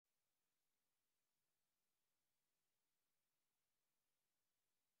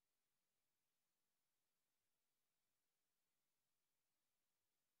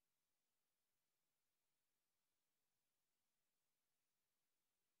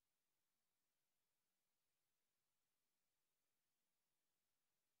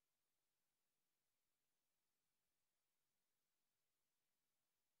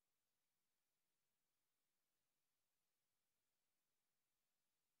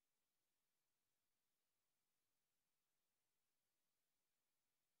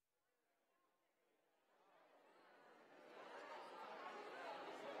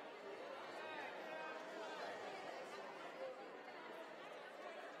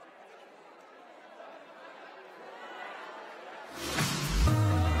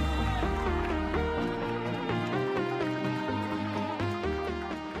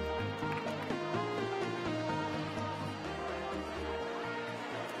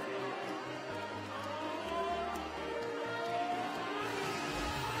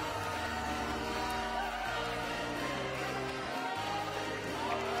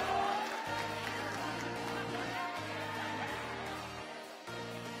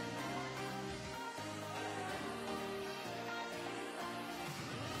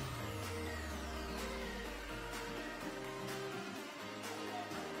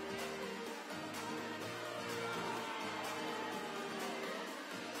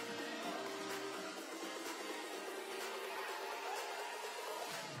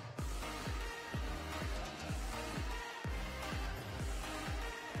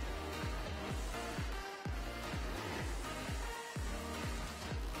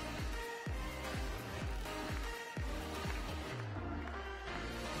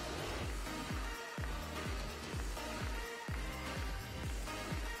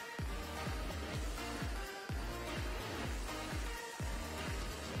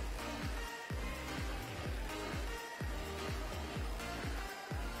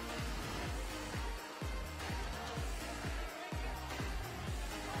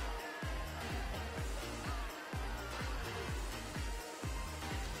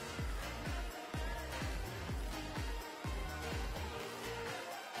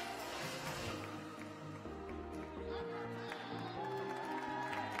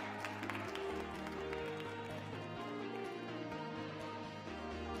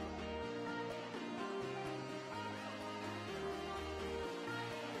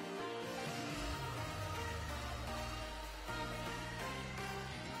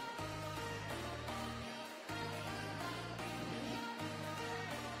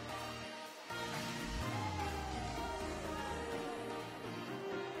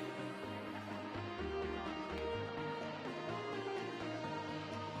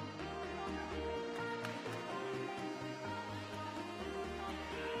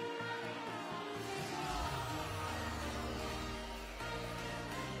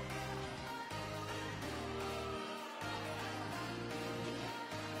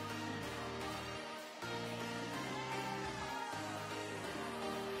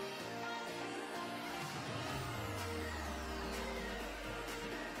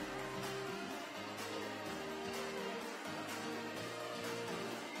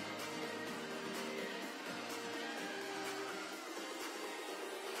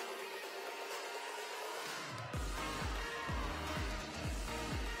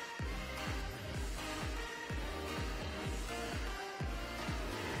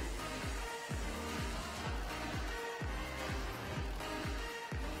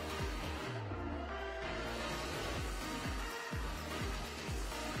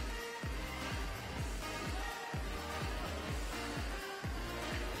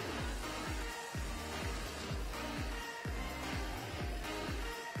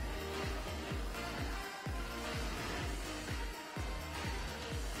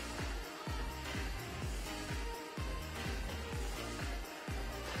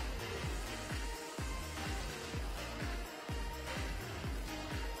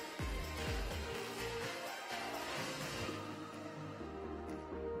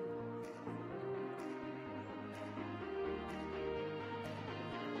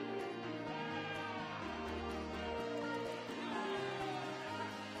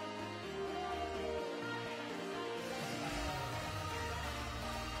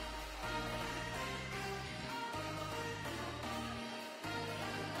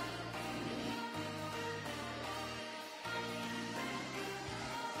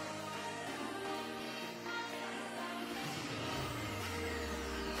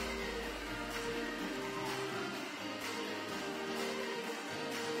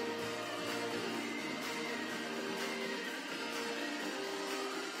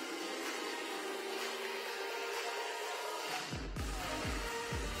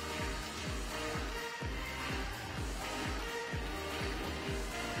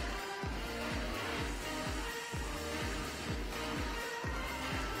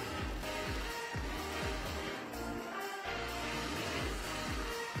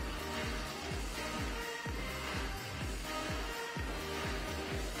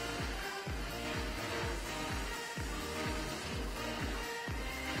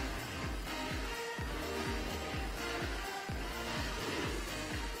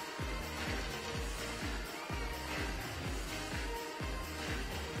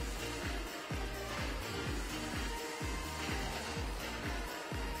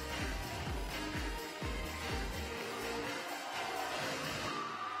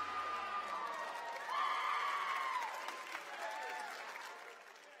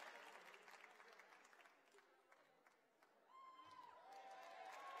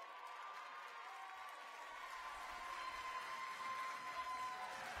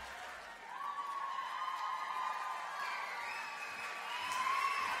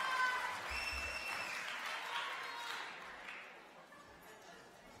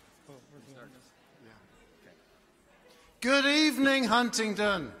Good evening,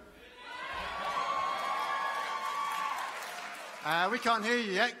 Huntington. We can't hear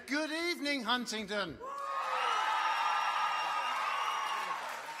you yet. Good evening, Huntington.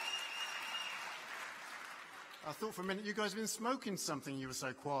 I thought for a minute you guys had been smoking something, you were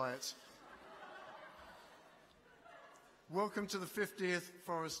so quiet. Welcome to the 50th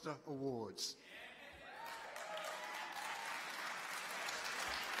Forester Awards.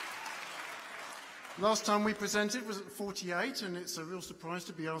 Last time we presented was at 48, and it's a real surprise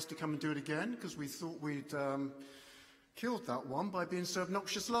to be asked to come and do it again, because we thought we'd killed that one by being so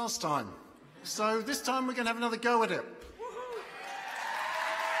obnoxious last time. So this time we're going to have another go at it.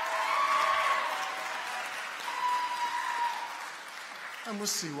 And we'll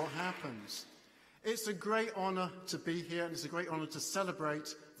see what happens. It's a great honour to be here, and it's a great honour to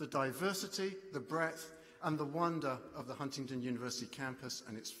celebrate the diversity, the breadth, and the wonder of the Huntington University campus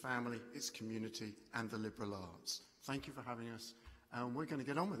and its family, its community, and the liberal arts. Thank you for having us, and we're going to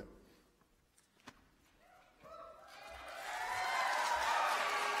get on with it.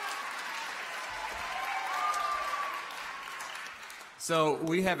 So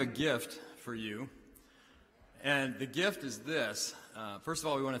we have a gift for you, and the gift is this. First of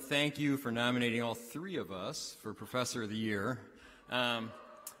all, we want to thank you for nominating all three of us for Professor of the Year.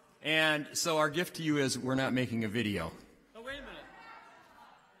 And so our gift to you is we're not making a video. Oh, wait a minute.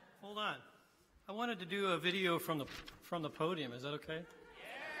 Hold on. I wanted to do a video from the podium. Is that okay?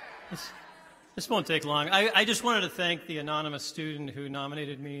 Yeah. This won't take long. I just wanted to thank the anonymous student who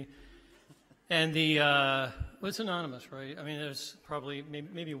nominated me. And the, well, it's anonymous, right? I mean, there's probably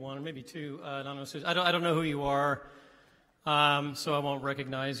maybe one or maybe two anonymous students. I don't know who you are, so I won't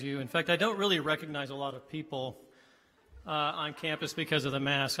recognize you. In fact, I don't really recognize a lot of people on campus because of the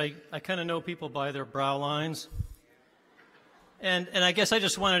mask. I kind of know people by their brow lines. And I guess I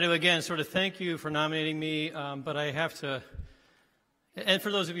just wanted to, again, sort of thank you for nominating me, but I have to, and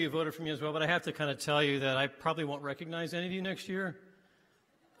for those of you who voted for me as well, but I have to kind of tell you that I probably won't recognize any of you next year.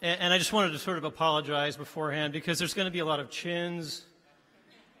 And I just wanted to sort of apologize beforehand because there's going to be a lot of chins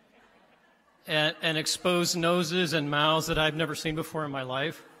and exposed noses and mouths that I've never seen before in my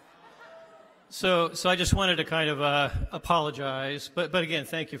life. So I just wanted to kind of apologize, but again,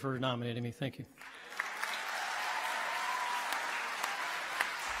 thank you for nominating me. Thank you.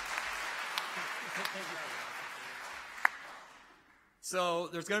 So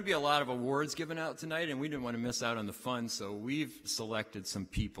there's going to be a lot of awards given out tonight, and we didn't want to miss out on the fun, so we've selected some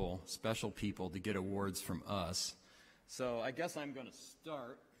people, special people, to get awards from us. So I guess I'm going to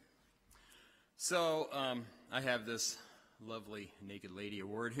start. So I have this lovely naked lady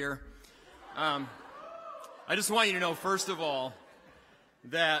award here. I just want you to know, first of all,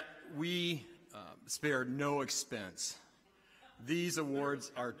 that we spared no expense. These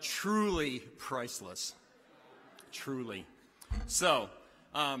awards are truly priceless. Truly. So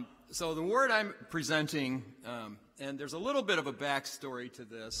the award I'm presenting, and there's a little bit of a backstory to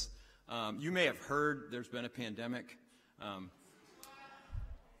this. You may have heard there's been a pandemic.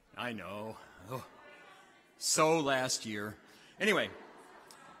 I know. Oh. So last year. Anyway.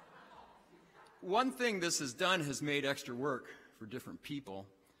 One thing this has done has made extra work for different people,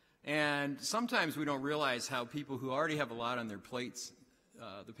 and sometimes we don't realize how people who already have a lot on their plates,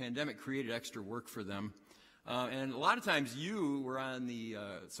 the pandemic created extra work for them, and a lot of times you were on the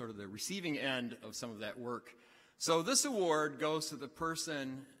sort of the receiving end of some of that work. So this award goes to the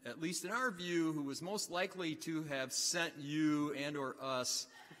person, at least in our view, who was most likely to have sent you and or us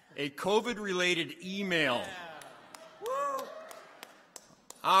a COVID-related email. Yeah. Woo!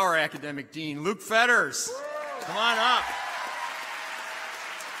 Our academic dean, Luke Fetters. Woo! Come on up.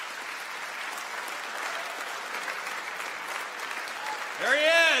 There he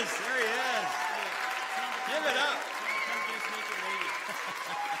is. There he is. Give it up.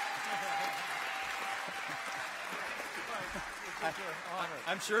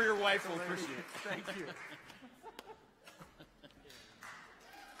 I'm sure your wife will appreciate it. Thank you.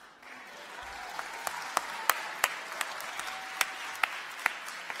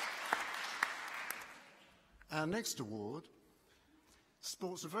 Our next award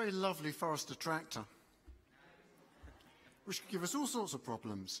sports a very lovely Forester tractor, which could give us all sorts of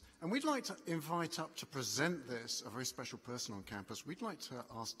problems. And we'd like to invite up to present this, a very special person on campus. We'd like to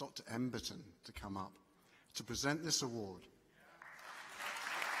ask Dr. Emberton to come up to present this award.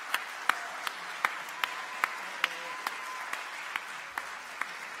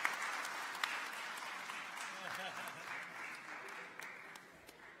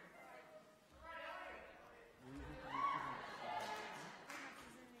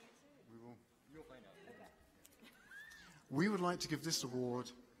 We would like to give this award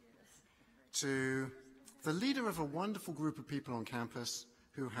to the leader of a wonderful group of people on campus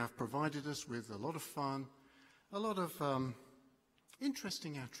who have provided us with a lot of fun, a lot of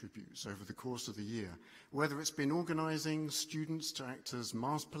interesting attributes over the course of the year, whether it's been organizing students to act as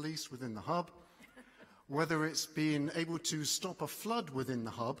Mars police within the hub, whether it's been able to stop a flood within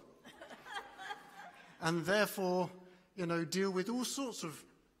the hub, and therefore, deal with all sorts of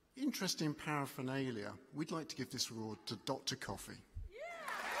interesting paraphernalia. We'd like to give this award to Dr. Coffee.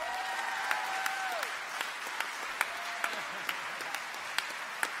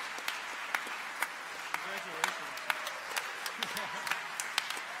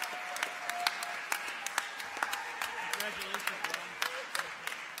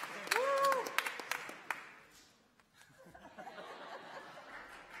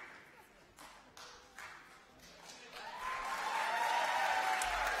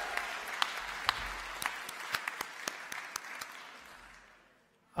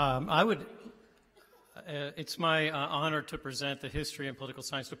 It's my honor to present the History and Political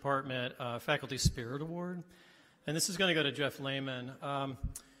Science Department Faculty Spirit Award. And this is going to go to Jeff Lehman. So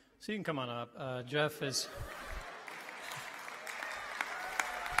you can come on up. Jeff is...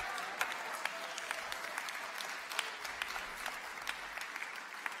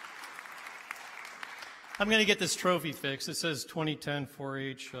 I'm going to get this trophy fixed. It says 2010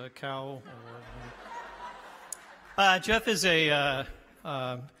 4-H Cow Award. Jeff is a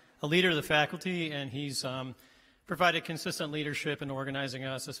leader of the faculty, and he's provided consistent leadership in organizing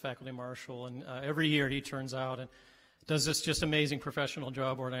us as faculty marshal. And every year he turns out and does this just amazing professional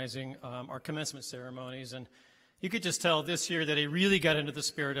job organizing our commencement ceremonies. And you could just tell this year that he really got into the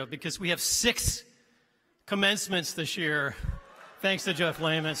spirit of, because we have 6 commencements this year, thanks to Jeff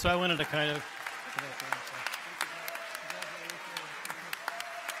Lehman. So I wanted to kind of...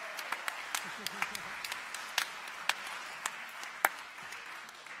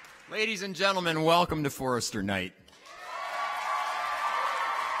 Ladies and gentlemen, welcome to Forester Night.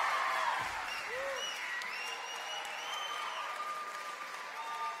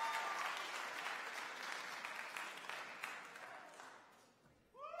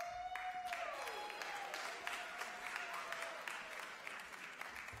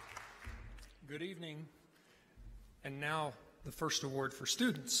 Good evening. And now the first award for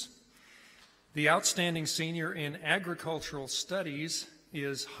students. The Outstanding Senior in Agricultural Studies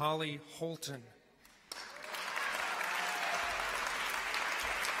is Holly Holton.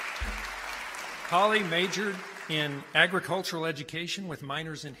 Holly majored in agricultural education with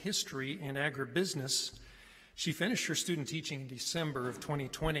minors in history and agribusiness. She finished her student teaching in December of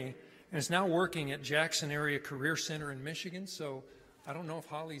 2020 and is now working at Jackson Area Career Center in Michigan. So I don't know if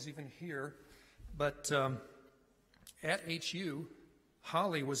Holly's even here, but at HU,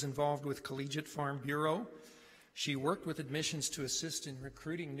 Holly was involved with Collegiate Farm Bureau. She worked with admissions to assist in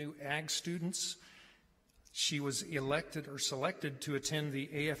recruiting new ag students. She was elected or selected to attend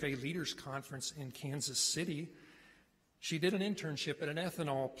the AFA Leaders Conference in Kansas City. She did an internship at an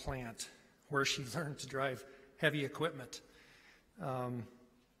ethanol plant where she learned to drive heavy equipment.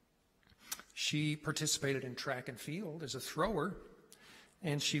 She participated in track and field as a thrower,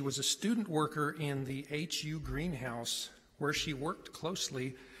 and she was a student worker in the HU greenhouse where she worked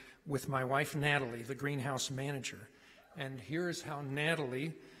closely with my wife, Natalie, the greenhouse manager. And here is how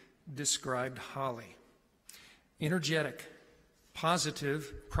Natalie described Holly. Energetic,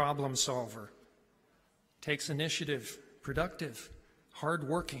 positive problem solver, takes initiative, productive,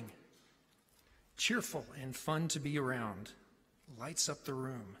 hardworking, cheerful and fun to be around, lights up the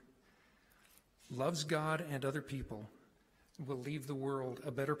room, loves God and other people, will leave the world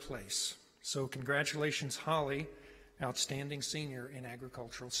a better place. So congratulations, Holly, Outstanding Senior in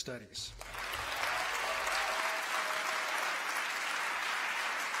Agricultural Studies.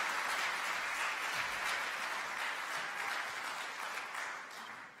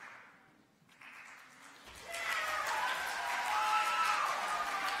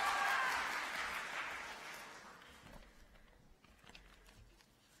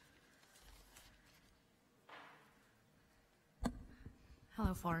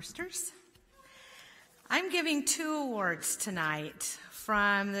 Hello, Foresters. I'm giving 2 awards tonight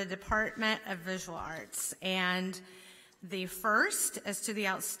from the Department of Visual Arts, and the first is to the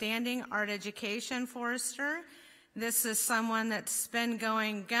Outstanding Art Education Forester. This is someone that's been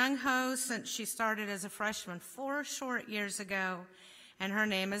going gung-ho since she started as a freshman 4 short years ago, and her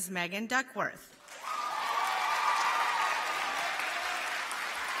name is Megan Duckworth.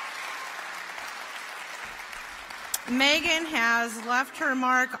 Megan has left her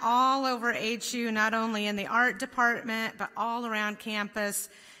mark all over HU, not only in the art department, but all around campus.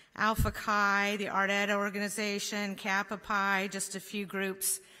 Alpha Chi, the Art Ed organization, Kappa Pi, just a few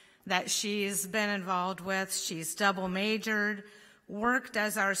groups that she's been involved with. She's double majored, worked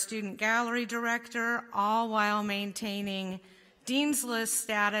as our student gallery director, all while maintaining Dean's List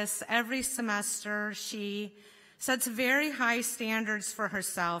status every semester. She sets very high standards for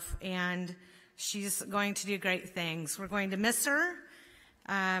herself, and she's going to do great things. We're going to miss her,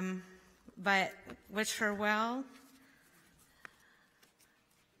 but wish her well.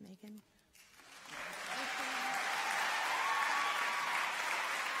 Megan?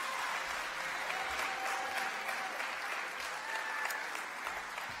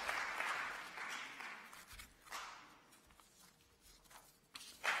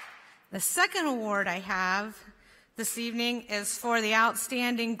 The second award I have this evening is for the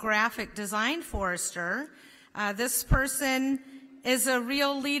Outstanding Graphic Design Forester. This person is a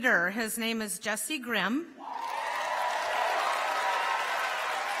real leader. His name is Jesse Grimm.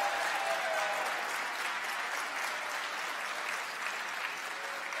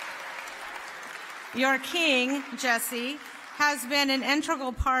 Your king, Jesse, has been an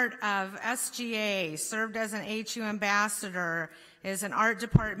integral part of SGA, served as an HU ambassador, is an Art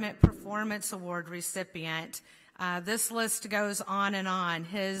Department Performance Award recipient. This list goes on and on.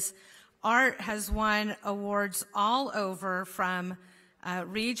 His art has won awards all over, from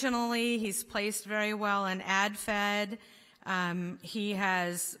regionally. He's placed very well in AdFed. He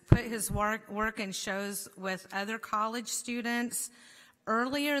has put his work in shows with other college students.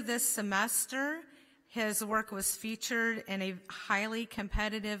 Earlier this semester, his work was featured in a highly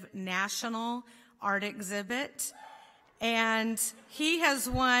competitive national art exhibit. And he has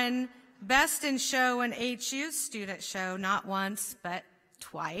won Best in Show and HU Student Show, not once, but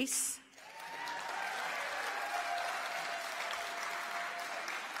twice.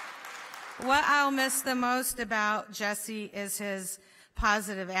 What I'll miss the most about Jesse is his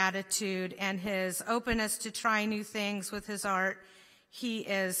positive attitude and his openness to try new things with his art. He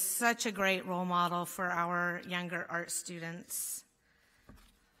is such a great role model for our younger art students.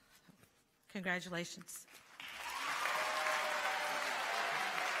 Congratulations.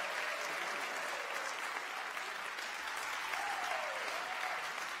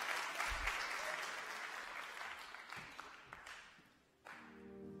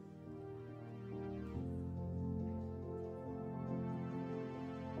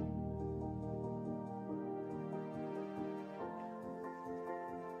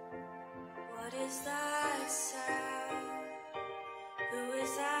 What is that sound? Who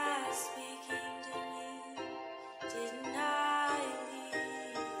is that speaking to me? Didn't I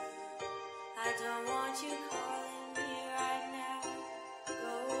leave? I don't want you calling me right now.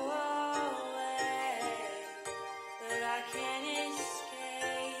 Go away, but I can't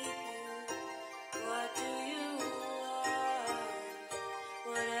escape you. What do you want?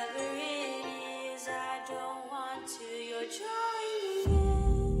 Whatever it is, I don't want to. You're drawing me in.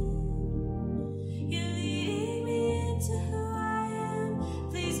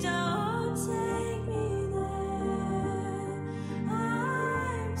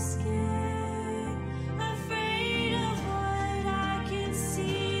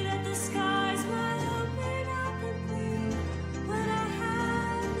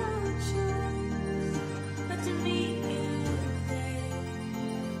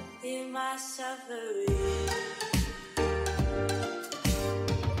 Suffering.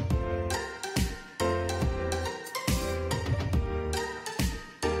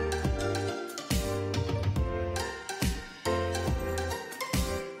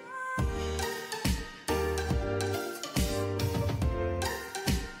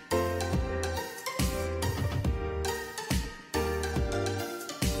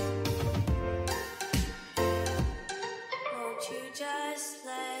 Won't you just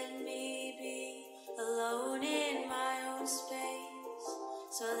let me be alone in my own space,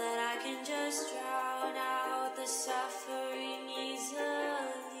 so that I can just drown out the suffering easily?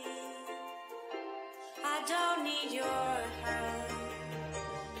 I don't need your help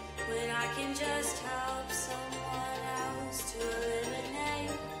when I can just help someone else to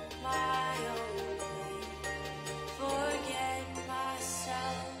eliminate my own pain, forget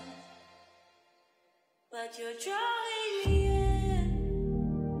myself. But you're drawing me in.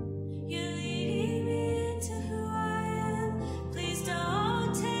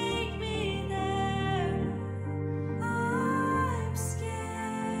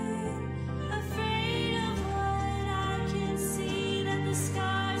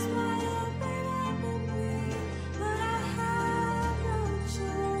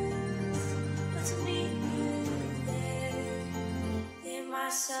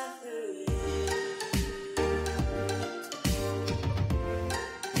 Suffering.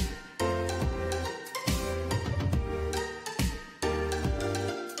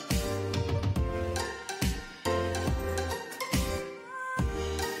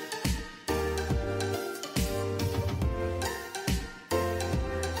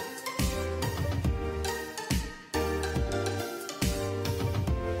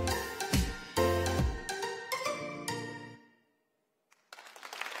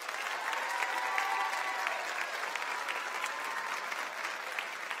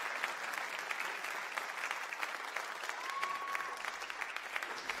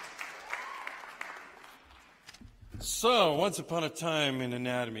 So, once upon a time in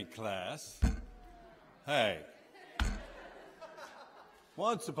anatomy class,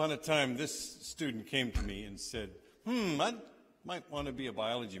 once upon a time this student came to me and said, I might want to be a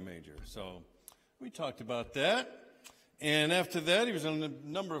biology major. So we talked about that. And after that, he was in a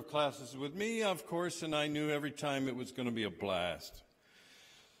number of classes with me, of course, and I knew every time it was going to be a blast.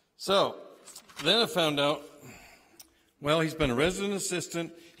 So then I found out, well, he's been a resident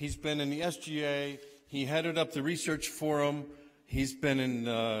assistant. He's been in the SGA. He headed up the research forum. He's been in,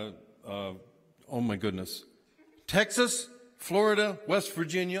 oh my goodness, Texas, Florida, West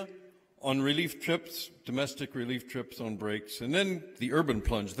Virginia on relief trips, domestic relief trips on breaks. And then the urban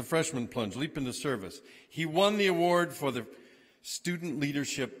plunge, the freshman plunge, leap into service. He won the award for the student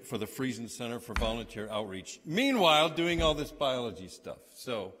leadership for the Friesen Center for Volunteer Outreach. Meanwhile, doing all this biology stuff.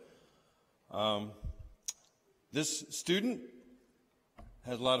 So this student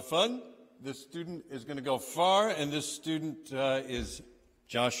has a lot of fun. This student is going to go far, and this student is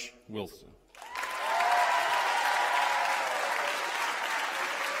Josh Wilson.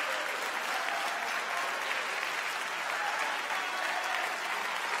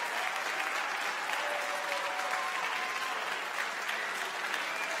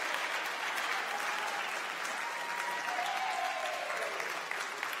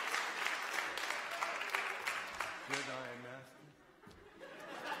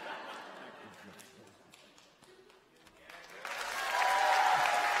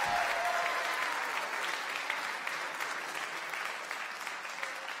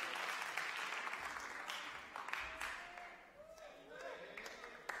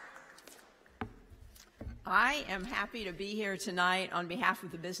 I am happy to be here tonight on behalf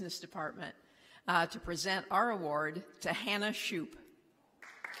of the Business Department to present our award to Hannah Shoup.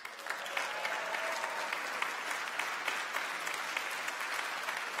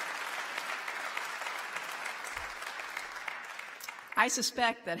 I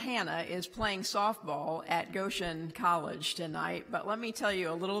suspect that Hannah is playing softball at Goshen College tonight, but let me tell you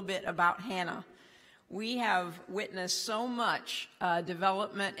a little bit about Hannah. We have witnessed so much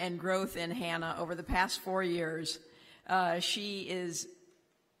development and growth in Hannah over the past 4 years. She is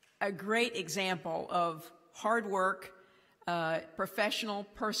a great example of hard work, professional,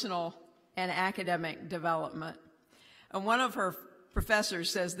 personal, and academic development. And one of her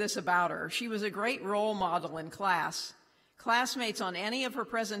professors says this about her: she was a great role model in class. Classmates on any of her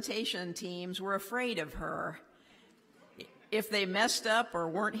presentation teams were afraid of her. If they messed up or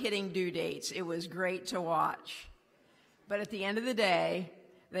weren't hitting due dates, it was great to watch. But at the end of the day,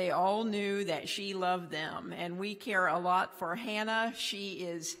 they all knew that she loved them, and we care a lot for Hannah. She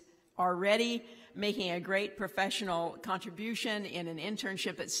is already making a great professional contribution in an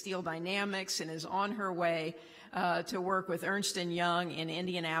internship at Steel Dynamics and is on her way to work with Ernst & Young in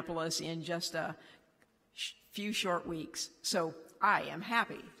Indianapolis in just a few short weeks. So I am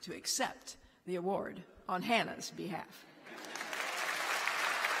happy to accept the award on Hannah's behalf.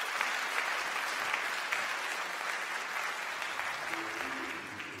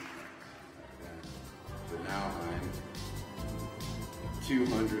 But now I'm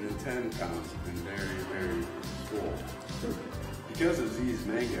 210 pounds and very, very full. Because of Z's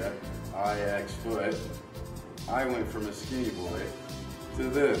manga, IX foot, I went from a skinny boy to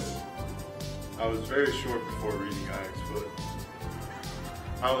this. I was very short before reading IX foot.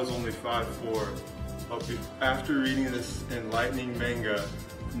 I was only 5'4", but after reading this enlightening manga,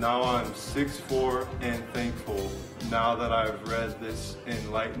 now I'm 6'4" and thankful now that I've read this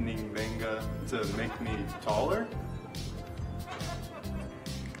enlightening manga to make me taller.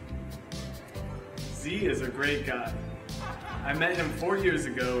 Z is a great guy. I met him 4 years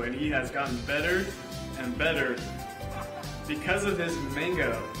ago and he has gotten better and better. Because of his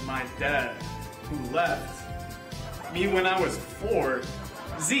manga, my dad, who left me when I was 4.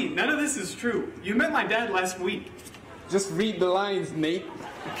 Z, none of this is true. You met my dad last week. Just read the lines, Nate.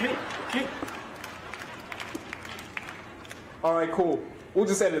 Okay. All right, cool. We'll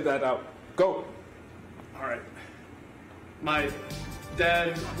just edit that out. Go. All right. My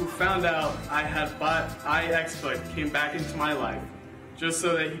dad, who found out I had bought IX foot, came back into my life just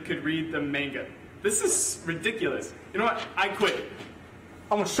so that he could read the manga. This is ridiculous. You know what? I quit.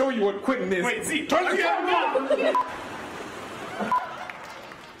 I'm gonna show you what quitting is. Wait, Z, turn the camera on!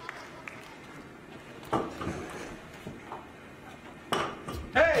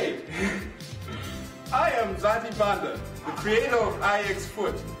 Hey! I am Zati Banda, the creator of IX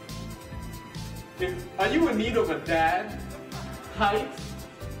Foot. Are you in need of a dad? Height?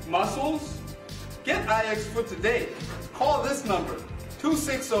 Muscles? Get IX Foot today. Call this number,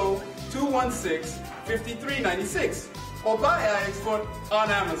 260-216-5396, or buy IX Foot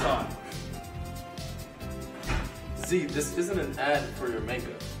on Amazon. Z, this isn't an ad for your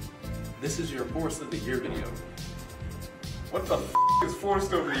manga. This is your Forest of the Year video. What the is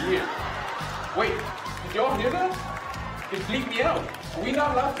Forest of the Year? Wait, did y'all hear that? It bleeped me out. Are we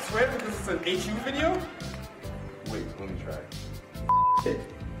not allowed to swear because it's an HU video? Wait, let me try. Did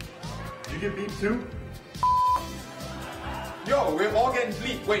you get beeped too? Yo, we're all getting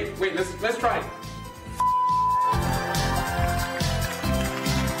bleeped. Wait, let's try it.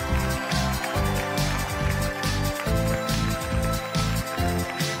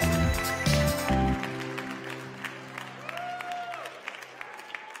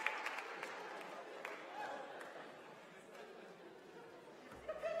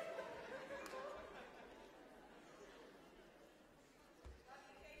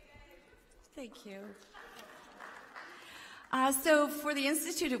 Thank you. So for the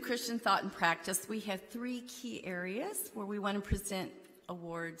Institute of Christian Thought and Practice, we have 3 key areas where we want to present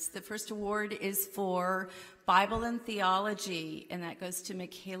awards. The first award is for Bible and Theology, and that goes to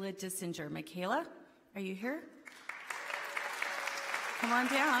Michaela Dissinger. Michaela, are you here? Come on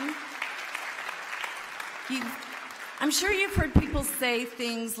down. I'm sure you've heard people say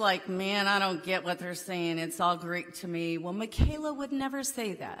things like, man, I don't get what they're saying. It's all Greek to me. Well, Michaela would never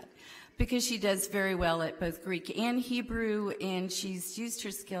say that, because she does very well at both Greek and Hebrew, and she's used her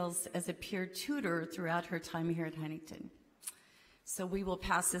skills as a peer tutor throughout her time here at Huntington. So we will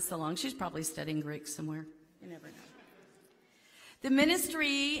pass this along. She's probably studying Greek somewhere. You never know. The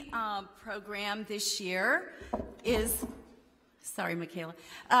ministry program this year is, sorry, Michaela,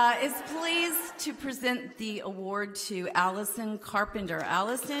 is pleased to present the award to Allison Carpenter.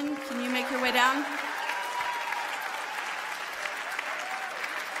 Allison, can you make your way down?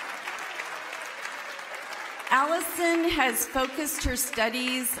 Allison has focused her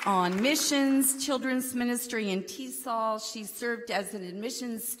studies on missions, children's ministry, and TESOL. She served as an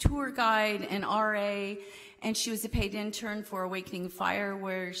admissions tour guide and RA, and she was a paid intern for Awakening Fire,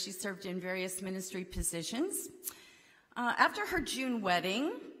 where she served in various ministry positions. After her June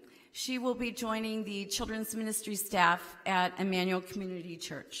wedding, she will be joining the children's ministry staff at Emmanuel Community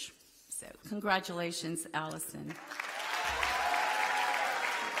Church. So congratulations, Allison.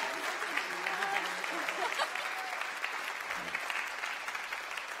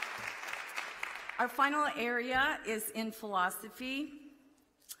 Our final area is in philosophy.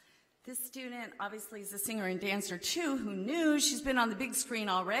 This student obviously is a singer and dancer too. Who knew? She's been on the big screen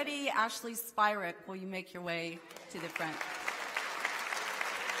already. Ashley Spyrek, will you make your way to the front?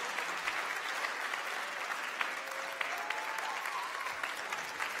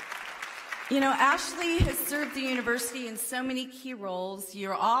 You know, Ashley has served the university in so many key roles.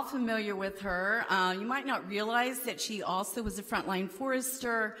 You're all familiar with her. You might not realize that she also was a frontline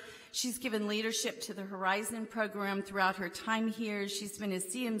forester. She's given leadership to the Horizon program throughout her time here. She's been a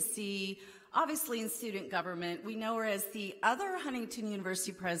CMC, obviously in student government. We know her as the other Huntington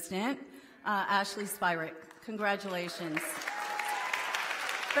University president, Ashley Spyrek. Congratulations.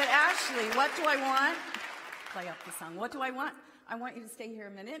 But Ashley, what do I want? Play up the song. What do I want? I want you to stay here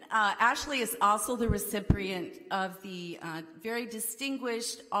a minute. Ashley is also the recipient of the very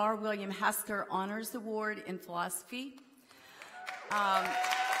distinguished R. William Hasker Honors Award in Philosophy.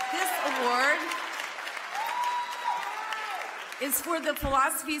 This award is for the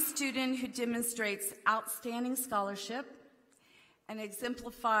philosophy student who demonstrates outstanding scholarship and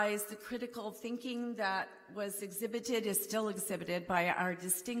exemplifies the critical thinking that was exhibited, is still exhibited, by our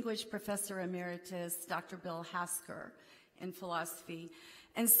distinguished Professor Emeritus, Dr. Bill Hasker, in philosophy.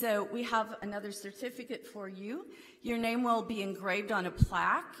 And so we have another certificate for you. Your name will be engraved on a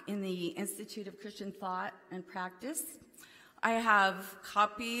plaque in the Institute of Christian Thought and Practice. I have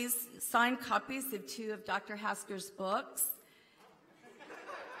copies, signed copies of 2 of Dr. Hasker's books,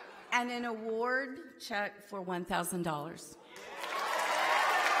 and an award check for $1,000.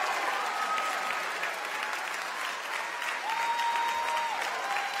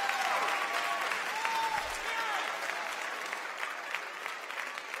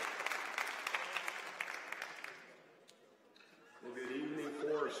 Well, good evening,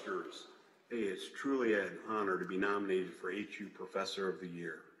 Foresters. Hey, it's truly an honor to be nominated for HU Professor of the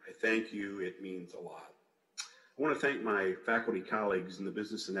Year. I thank you. It means a lot. I want to thank my faculty colleagues in the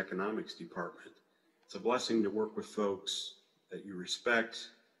Business and Economics Department. It's a blessing to work with folks that you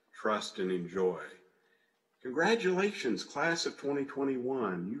respect, trust, and enjoy. Congratulations, class of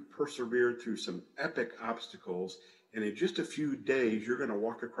 2021. You've persevered through some epic obstacles, and in just a few days, you're going to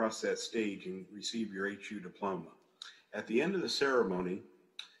walk across that stage and receive your HU diploma. At the end of the ceremony,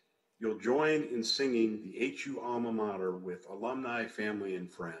 you'll join in singing the HU alma mater with alumni, family,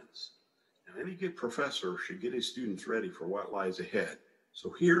 and friends. Now, any good professor should get his students ready for what lies ahead.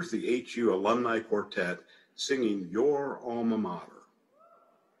 So here's the HU Alumni Quartet singing your alma mater.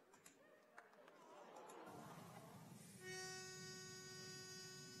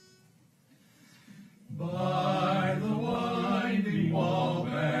 By the winding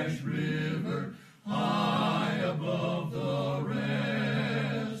Wabash River, high above the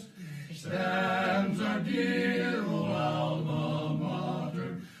rest, stands our dear old alma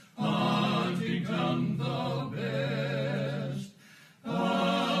mater, Huntington the best.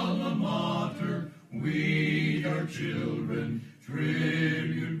 Alma mater, we, your children,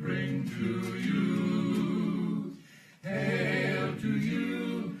 tribute bring to you. Hail to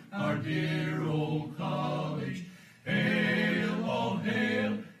you, our dear old college. Hail, all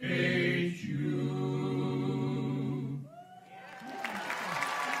hail, HU.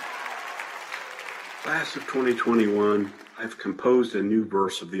 Class of 2021, I've composed a new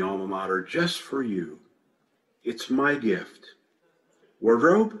verse of the alma mater just for you. It's my gift.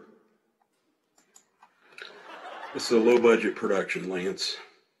 Wardrobe? This is a low-budget production, Lance.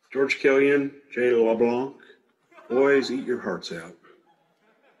 George Killian, Jay LeBlanc, boys, eat your hearts out.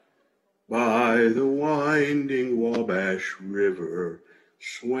 By the winding Wabash River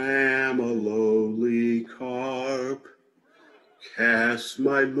swam a lowly carp, cast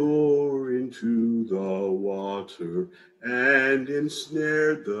my lure into the water and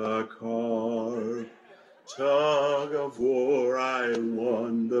ensnared the carp. Tug of war, I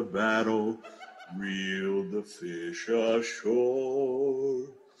won the battle, reeled the fish ashore.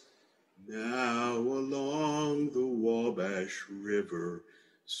 Now along the Wabash River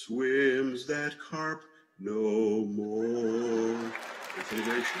swims that carp no more. With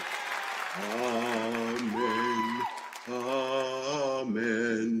integration. Amen,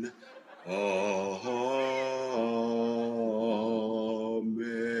 amen, amen.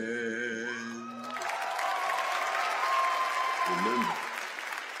 Remember,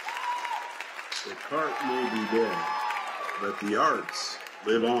 the carp may be dead, but the arts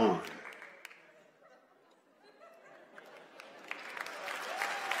live on.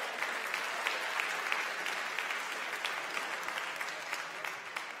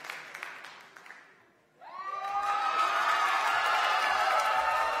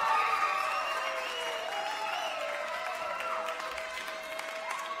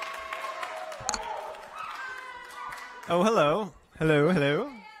 Oh, hello. Hello,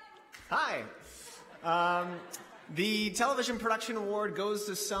 hello. Hi. The Television Production Award goes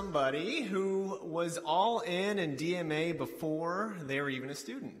to somebody who was all in DMA before they were even a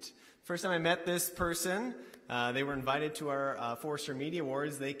student. First time I met this person, they were invited to our Forester Media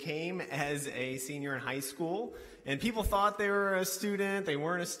Awards. They came as a senior in high school, and people thought they were a student. They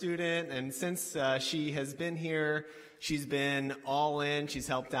weren't a student, and since she has been here, she's been all in. She's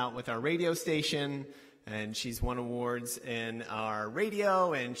helped out with our radio station, and she's won awards in our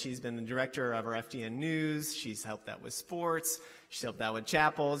radio, and she's been the director of our FDN News. She's helped out with sports. She's helped out with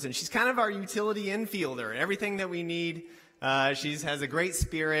chapels, and she's kind of our utility infielder. Everything that we need. She has a great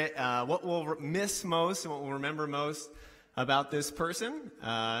spirit. What we'll miss most and what we'll remember most about this person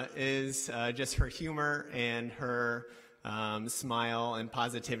is just her humor and her smile and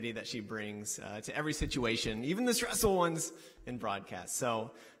positivity that she brings to every situation, even the stressful ones in broadcast.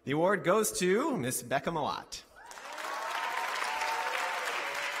 So the award goes to Miss Becca Malott.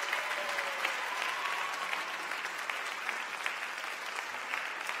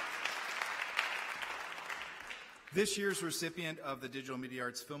 This year's recipient of the Digital Media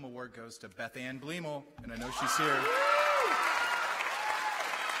Arts Film Award goes to Beth Ann Bleemel, and I know she's here.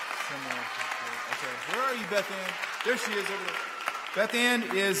 Somewhere. Okay. Where are you, Beth Ann? There she is over there. Beth Ann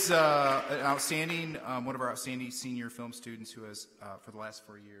is an outstanding, one of our outstanding senior film students who has, for the last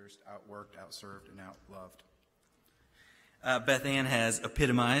 4 years, outworked, outserved, and outloved. Beth Ann has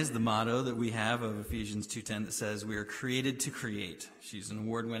epitomized the motto that we have of Ephesians 2:10 that says, "We are created to create." She's an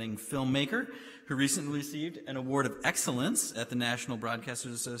award-winning filmmaker who recently received an Award of Excellence at the National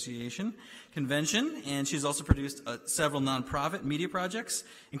Broadcasters Association convention, and she's also produced several nonprofit media projects,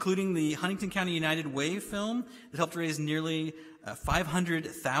 including the Huntington County United Way film that helped raise nearly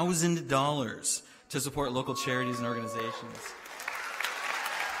 $500,000 to support local charities and organizations.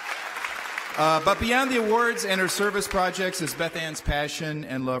 But beyond the awards and her service projects is Beth Ann's passion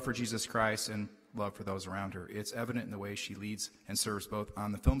and love for Jesus Christ and love for those around her. It's evident in the way she leads and serves both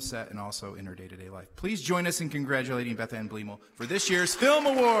on the film set and also in her day-to-day life. Please join us in congratulating Beth Ann Bleemel for this year's Film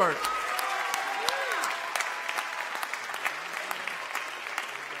Award.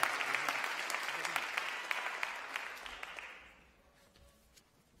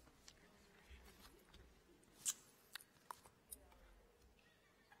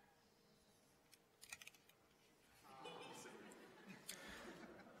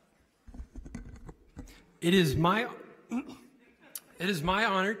 It is my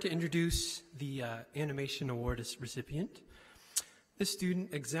honor to introduce the Animation Award recipient. This student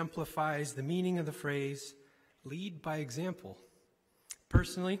exemplifies the meaning of the phrase, lead by example.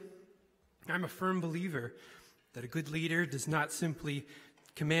 Personally, I'm a firm believer that a good leader does not simply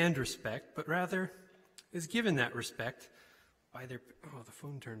command respect, but rather is given that respect by their... Oh, the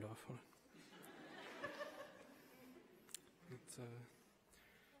phone turned off. Hold on. Let's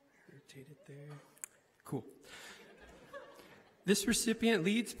rotate it there. Cool. This recipient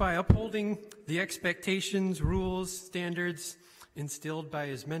leads by upholding the expectations, rules, standards instilled by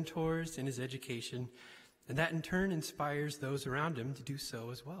his mentors in his education, and that in turn inspires those around him to do so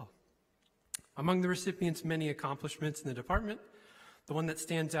as well. Among the recipient's many accomplishments in the department, the one that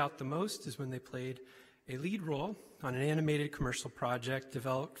stands out the most is when they played a lead role on an animated commercial project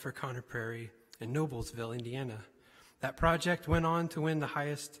developed for Conner Prairie in Noblesville, Indiana. That project went on to win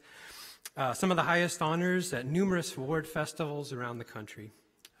some of the highest honors at numerous award festivals around the country.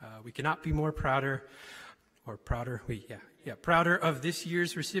 We cannot be more prouder of this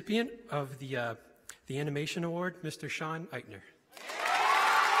year's recipient of the Animation Award, Mr. Sean Eichner.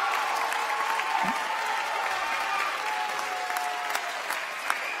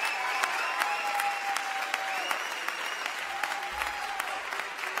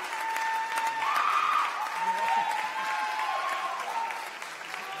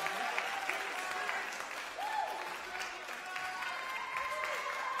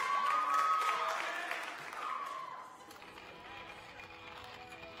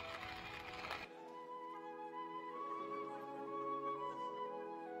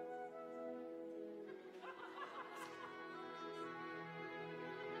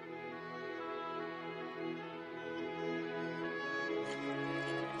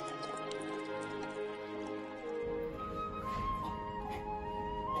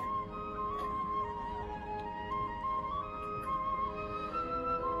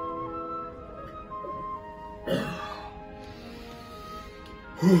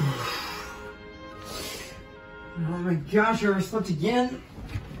 Oh my gosh, I overslept again.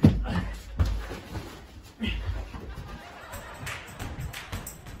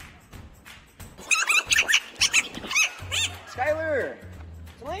 Skylar,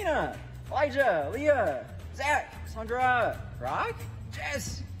 Selena, Elijah, Leah, Zach, Sandra, Rock,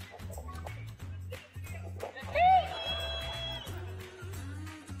 Jess.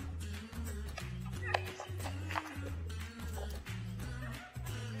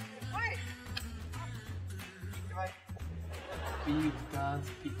 Be with God's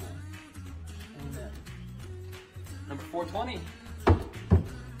people. Amen. Number 420.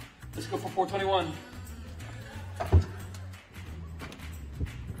 Let's go for 421.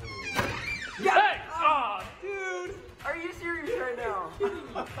 Yeah! Hey! Aw, dude! Are you serious right now?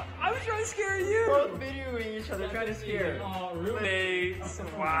 I was trying to scare you! We're both videoing each other, trying to scare. Oh, roommates.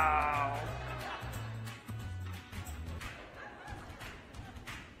 Wow.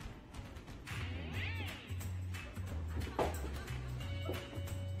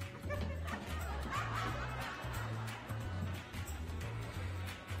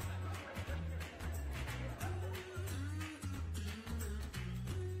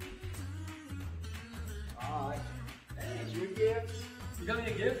 Hey, did you a gift? You got me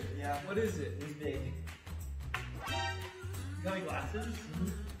a gift? Yeah. What is it? It's big. You got me glasses?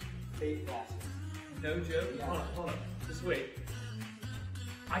 Fake glasses. No joke? Yeah. Hold on. Just wait.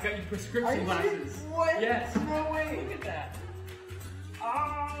 I got you prescription Are you glasses. serious? What? Yes. No way. Look at that.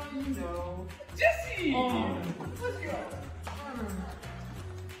 Oh, you know. Jesse! Oh, let's go.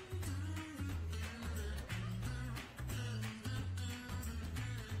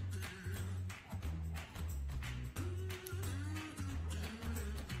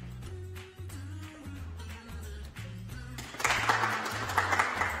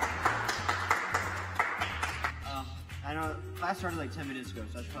 I know class started like 10 minutes ago,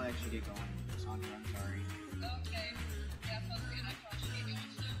 so I should probably actually get going. Sandra, I'm sorry. Okay. Yeah, sounds good. I probably should get going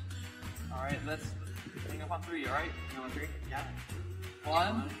too. Alright, let's hang up on 3, alright? Hang on, 3? Yeah.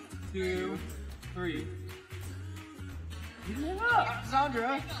 1, 2, 3. You hang up!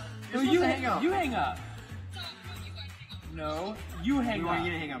 Sandra! No, You're supposed to hang up. You hang up. No, you hang We up. want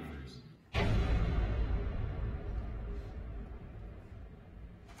you to hang up first.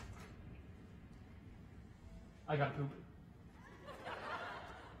 I got poop.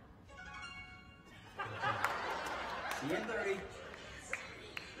 See you in 30.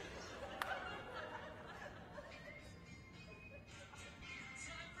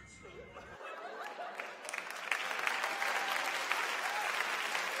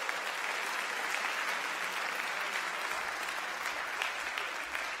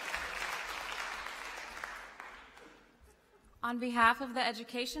 On behalf of the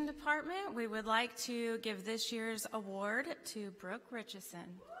Education Department, we would like to give this year's award to Brooke Richardson.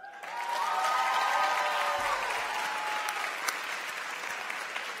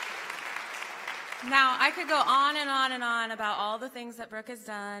 Now, I could go on and on and on about all the things that Brooke has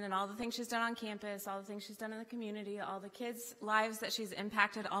done and all the things she's done on campus, all the things she's done in the community, all the kids' lives that she's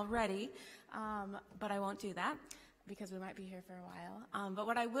impacted already, but I won't do that because we might be here for a while. But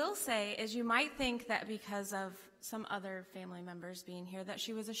what I will say is you might think that because of some other family members being here that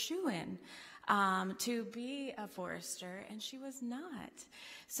she was a shoo-in to be a Forester, and she was not.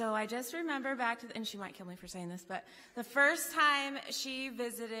 So I just remember back to, and she might kill me for saying this, but the first time she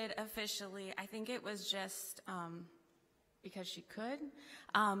visited officially, I think it was just because she could,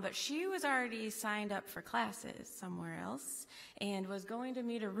 but she was already signed up for classes somewhere else and was going to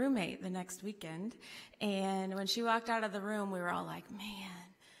meet a roommate the next weekend. And when she walked out of the room, we were all like, man,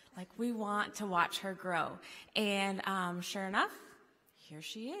 like we want to watch her grow. And sure enough, here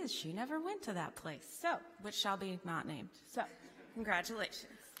she is. She never went to that place, so which shall be not named. So congratulations.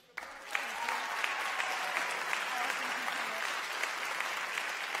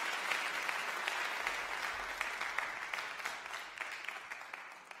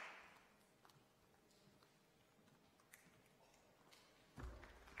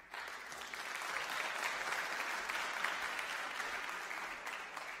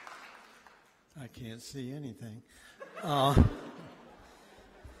 I can't see anything.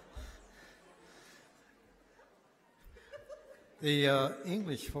 The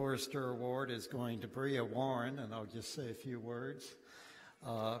English Forester Award is going to Bria Warren, and I'll just say a few words.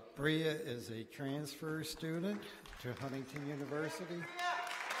 Bria is a transfer student to Huntington University.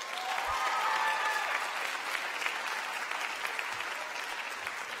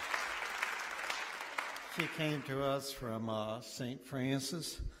 She came to us from St.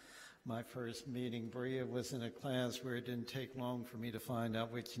 Francis. My first meeting Bria was in a class where it didn't take long for me to find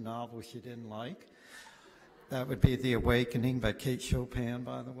out which novel she didn't like. That would be The Awakening by Kate Chopin,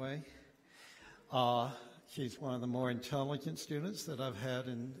 by the way. She's one of the more intelligent students that I've had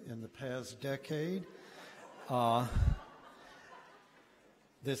in the past decade.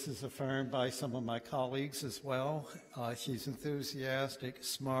 This is affirmed by some of my colleagues as well. She's enthusiastic,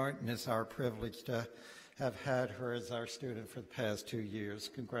 smart, and it's our privilege to have had her as our student for the past 2 years.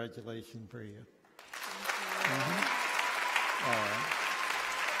 Congratulations, Bria. All right.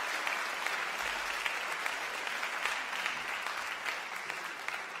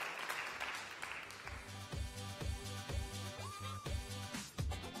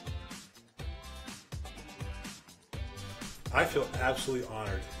 I feel absolutely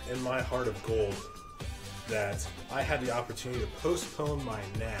honored in my heart of gold that I had the opportunity to postpone my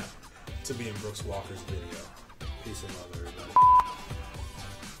nap to be in Brooks Walker's video. Peace and love, everybody.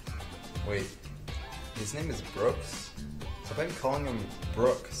 Wait, his name is Brooks? I've been calling him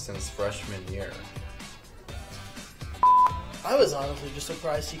Brooke since freshman year. I was honestly just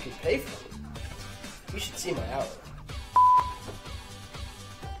surprised he could pay for it. You should see my hour.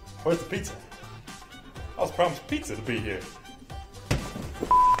 Where's the pizza? I was promised pizza to be here.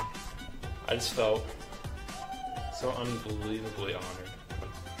 I just felt so unbelievably honored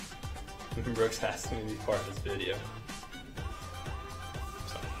when Brooks asked me to be part of this video.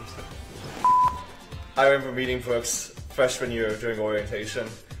 I remember meeting Brooks freshman year during orientation,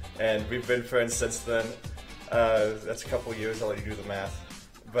 and we've been friends since then. That's a couple years, I'll let you do the math.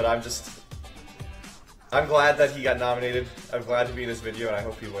 But I'm glad that he got nominated. I'm glad to be in this video, and I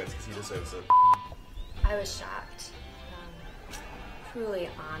hope he wins because he deserves it. I was shocked, truly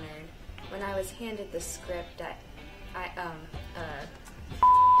honored. When I was handed the script,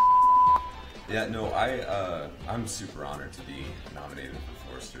 Yeah, no, I'm super honored to be nominated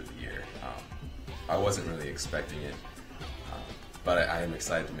for Forester of the Year. I wasn't really expecting it, but I am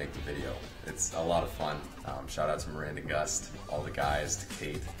excited to make the video. It's a lot of fun. Shout out to Miranda Gust, all the guys, to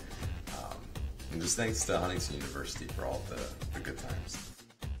Kate, and just thanks to Huntington University for all the good times.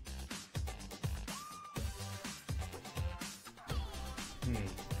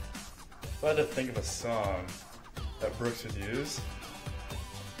 If I had to think of a song that Brooks would use, I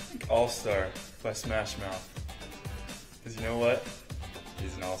think All-Star by Smash Mouth. Because you know what?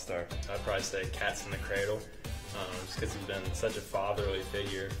 He's an all-star. I'd probably say Cats in the Cradle, just because he's been such a fatherly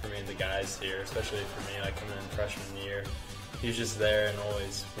figure for me and the guys here, especially for me, like coming in freshman year. He was just there and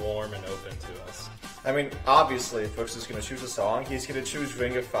always warm and open to us. I mean, obviously, if Brooks is going to choose a song, he's going to choose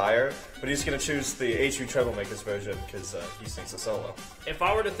Ring of Fire, but he's going to choose the HV Troublemakers version because he sings a solo. If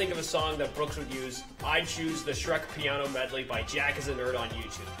I were to think of a song that Brooks would use, I'd choose the Shrek Piano Medley by Jack is a Nerd on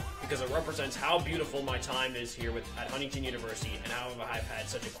YouTube, because it represents how beautiful my time is here at Huntington University and how I've had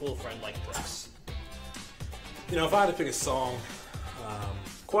such a cool friend like Brooks. You know, if I had to pick a song,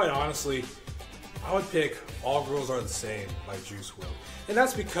 quite honestly, I would pick All Girls Are the Same by Juice WRLD. And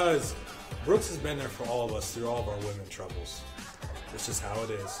that's because Brooks has been there for all of us through all of our women troubles. It's just how it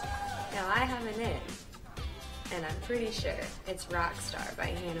is. Now I have an in, and I'm pretty sure it's Rockstar by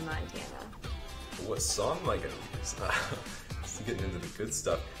Hannah Montana. What song am I gonna use? Just getting into the good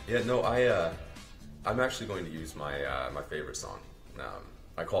stuff. Yeah, no, I'm actually going to use my my favorite song.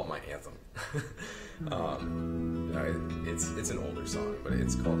 I call it my anthem. It's an older song, but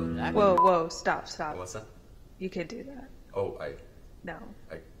it's called. Whoa, stop. What's that? You can't do that. Oh, No.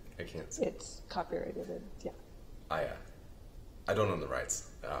 I can't. It's copyrighted. And, yeah. I don't own the rights,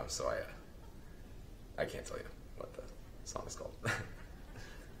 so I can't tell you what the song is called.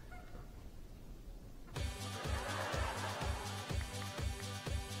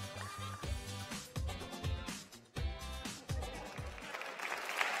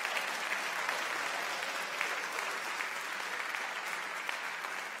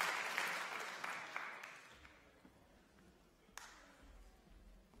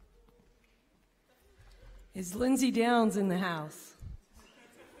 Is Lindsay Downs in the house?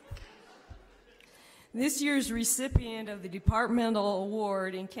 This year's recipient of the Departmental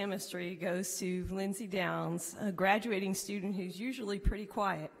Award in Chemistry goes to Lindsay Downs, a graduating student who's usually pretty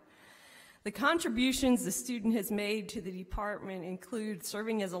quiet. The contributions the student has made to the department include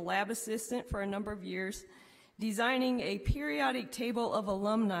serving as a lab assistant for a number of years, designing a periodic table of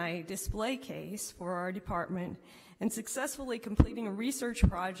alumni display case for our department, and successfully completing a research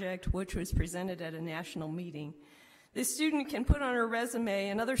project which was presented at a national meeting. This student can put on her resume,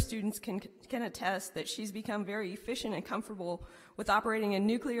 and other students can attest that she's become very efficient and comfortable with operating a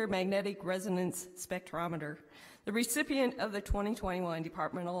nuclear magnetic resonance spectrometer. The recipient of the 2021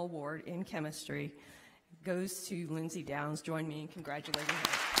 Departmental Award in Chemistry goes to Lindsay Downs. Join me in congratulating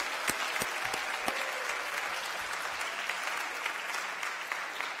her.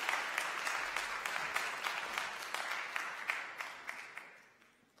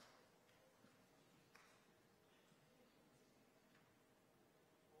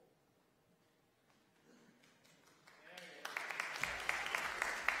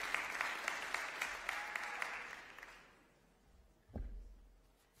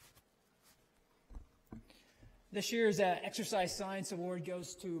 This year's Exercise Science Award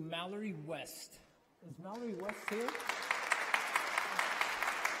goes to Mallory West. Is Mallory West here?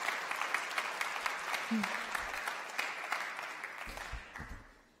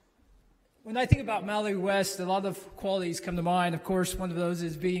 When I think about Mallory West, a lot of qualities come to mind. Of course, one of those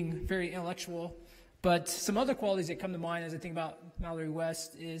is being very intellectual. But some other qualities that come to mind as I think about Mallory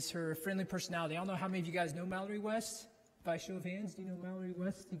West is her friendly personality. I don't know how many of you guys know Mallory West. By show of hands, do you know Mallory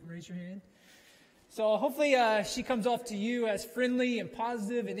West? You can raise your hand. So hopefully she comes off to you as friendly and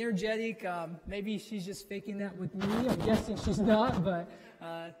positive and energetic. Maybe she's just faking that with me. I'm guessing she's not, but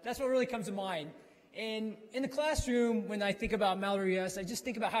that's what really comes to mind. And in the classroom, when I think about Mallory West, I just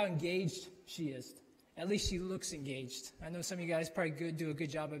think about how engaged she is. At least she looks engaged. I know some of you guys probably do a good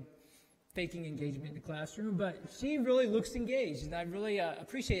job of faking engagement in the classroom, but she really looks engaged, and I really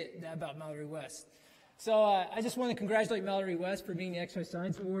appreciate that about Mallory West. So I just want to congratulate Mallory West for being the Exercise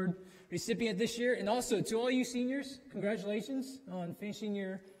Science Award recipient this year. And also to all you seniors, congratulations on finishing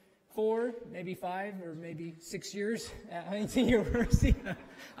your 4, maybe 5, or maybe 6 years at Huntington University.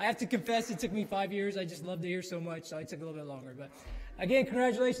 I have to confess, it took me 5 years. I just loved it here so much, so it took a little bit longer. But again,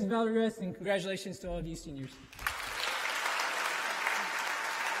 congratulations, Mallory West, and congratulations to all of you seniors.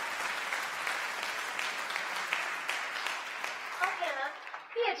 Oh, Hannah,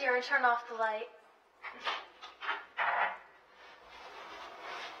 be a dear and turn off the light.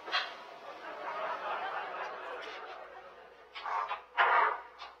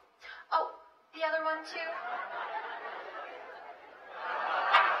 Oh, the other one too?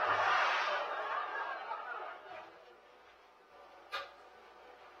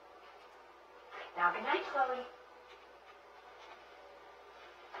 Now good night, Chloe.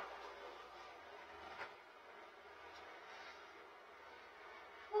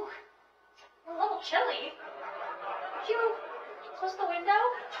 Ooh, a little chilly. Could you close the window?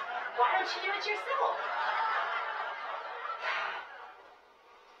 Why don't you do it yourself?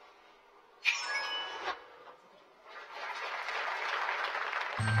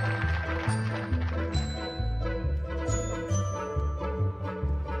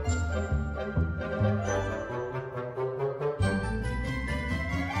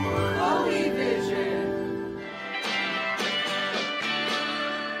 Holy Vision.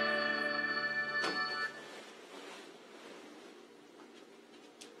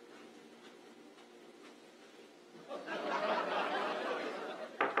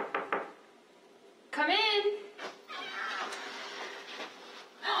 Come in.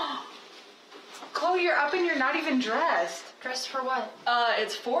 Oh, you're up and you're not even dressed. Dressed for what?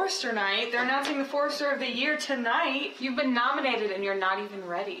 It's Forester night. They're announcing the Forester of the Year tonight. You've been nominated and you're not even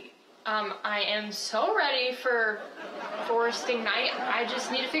ready. I am so ready for foresting night. I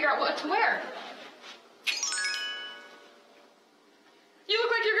just need to figure out what to wear. You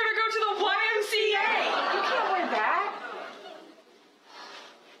look like you're gonna go to the YMCA. You can't wear that.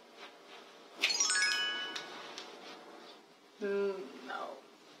 No.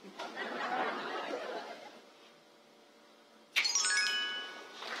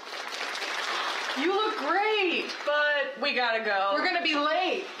 You look great, but we gotta go. We're gonna be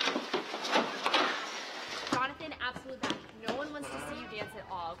late. Jonathan, absolutely back. No one wants to see you dance at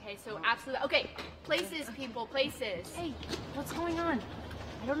all, okay? So absolutely. Okay, places, people, places. Hey, what's going on?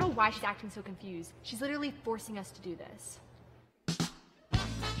 I don't know why she's acting so confused. She's literally forcing us to do this.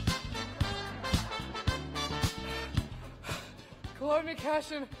 Chloe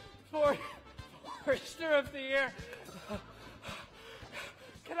McCashin for Forester of the Year.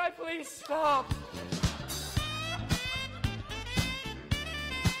 Can I please stop?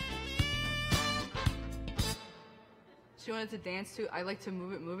 She wanted to dance to I Like to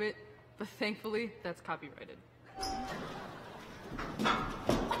Move It, but thankfully that's copyrighted.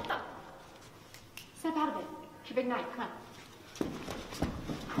 What the? Step out of it. It's your big night. Come on.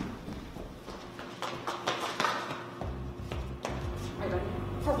 Are you ready?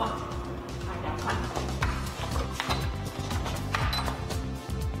 For what? All right, now, come on.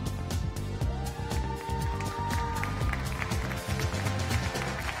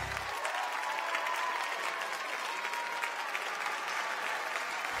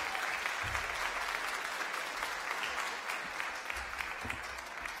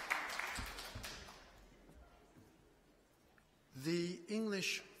 The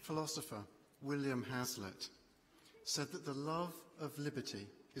English philosopher William Hazlitt said that the love of liberty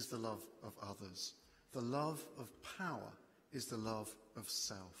is the love of others. The love of power is the love of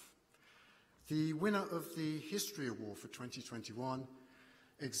self. The winner of the History Award for 2021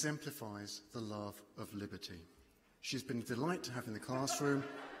 exemplifies the love of liberty. She's been a delight to have in the classroom.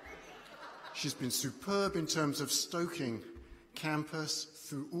 She's been superb in terms of stoking campus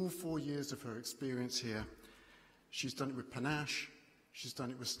through all 4 years of her experience here. She's done it with panache. She's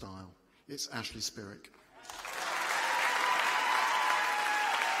done it with style. It's Ashley Spirick.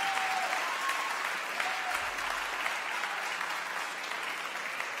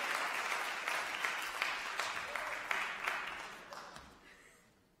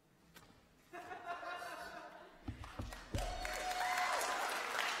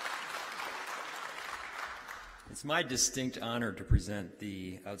 It's my distinct honor to present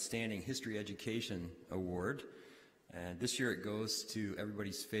the Outstanding History Education Award. And this year it goes to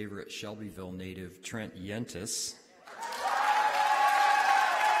everybody's favorite Shelbyville native, Trent Yentis.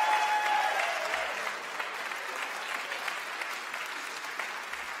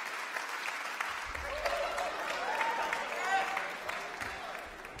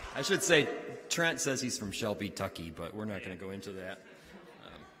 I should say, Trent says he's from Shelby-Tucky, but we're not going to go into that.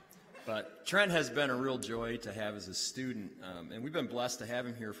 But Trent has been a real joy to have as a student, and we've been blessed to have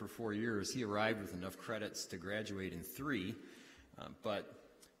him here for 4 years. He arrived with enough credits to graduate in 3, but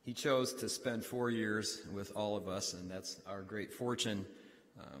he chose to spend 4 years with all of us, and that's our great fortune.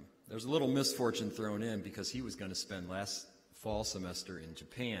 There's a little misfortune thrown in because he was going to spend last fall semester in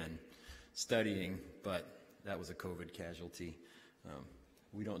Japan studying, but that was a COVID casualty.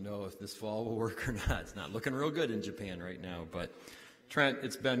 We don't know if this fall will work or not. It's not looking real good in Japan right now, but Trent,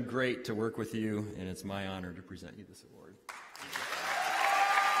 it's been great to work with you, and it's my honor to present you this award.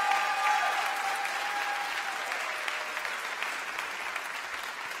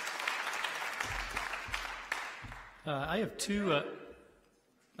 I have two.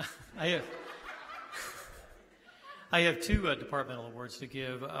 I have two departmental awards to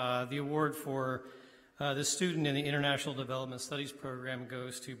give. The award for the student in the International Development Studies program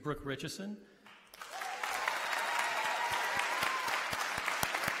goes to Brooke Richardson.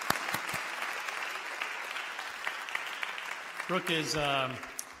 Brooke is,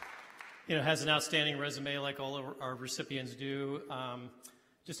 has an outstanding resume like all of our recipients do.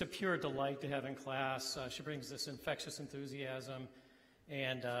 Just a pure delight to have in class. She brings this infectious enthusiasm,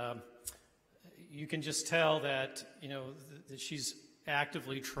 and you can just tell that, that she's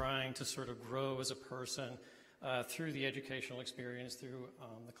actively trying to sort of grow as a person through the educational experience, through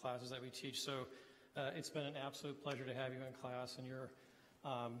the classes that we teach. So it's been an absolute pleasure to have you in class, and you're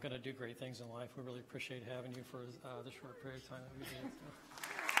going to do great things in life. We really appreciate having you for the short period of time that we did.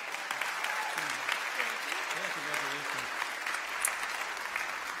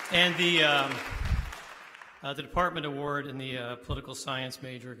 And The department award in the political science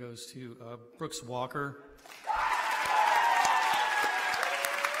major goes to Brooks Walker.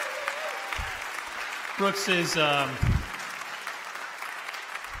 Brooks is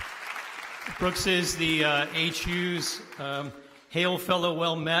the HU's hail fellow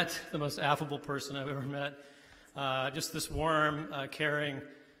well met, the most affable person I've ever met. Just this warm, caring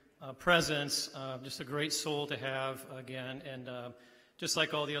presence, just a great soul to have again. And just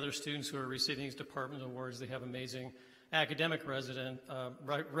like all the other students who are receiving these department awards, they have amazing academic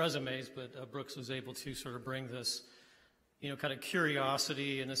resumes, but Brooks was able to sort of bring this, kind of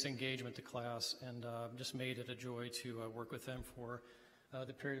curiosity and this engagement to class, and just made it a joy to work with them for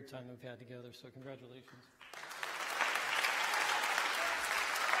the period of time that we've had together. So congratulations.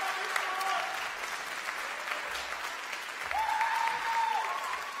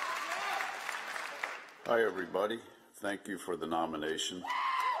 Hi, everybody. Thank you for the nomination.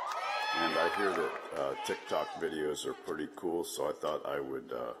 And I hear that TikTok videos are pretty cool, so I thought I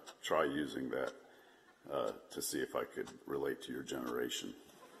would try using that to see if I could relate to your generation.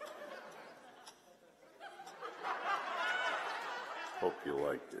 Hope you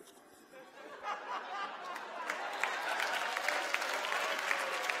liked it.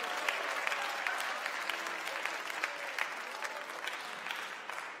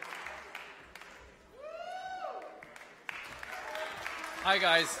 Hi,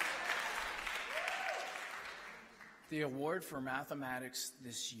 guys. The award for mathematics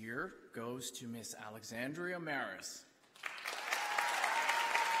this year goes to Miss Alexandria Maris.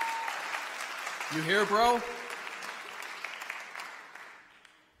 You hear, bro?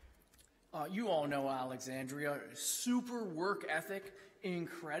 You all know Alexandria. Super work ethic,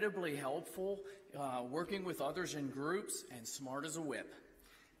 incredibly helpful, working with others in groups, and smart as a whip.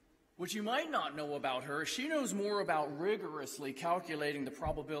 What you might not know about her, she knows more about rigorously calculating the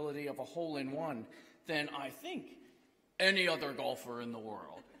probability of a hole-in-one than, I think, any other golfer in the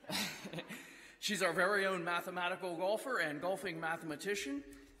world. She's our very own mathematical golfer and golfing mathematician,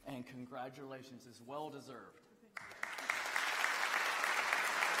 and congratulations is well deserved.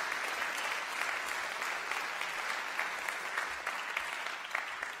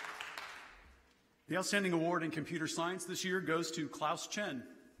 The outstanding award in computer science this year goes to Klaus Chen.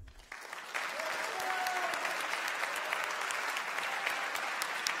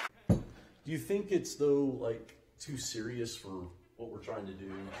 Do you think it's, though, like, too serious for what we're trying to do?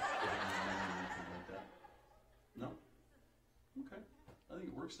 Like that? No? Okay. I think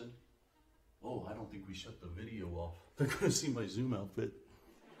it works then. Oh, I don't think we shut the video off. They're going to see my Zoom outfit.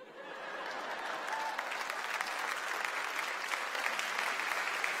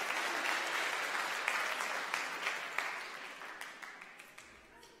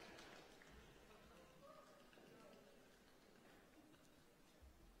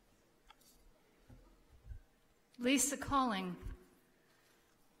 Lisa Calling.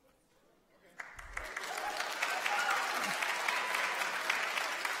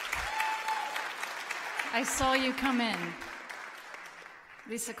 I saw you come in.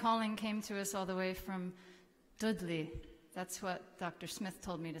 Lisa Calling came to us all the way from Dudley. That's what Dr. Smith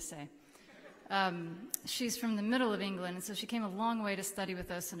told me to say. She's from the middle of England, and so she came a long way to study with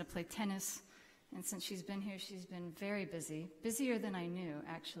us and to play tennis. And since she's been here, she's been very busy. Busier than I knew,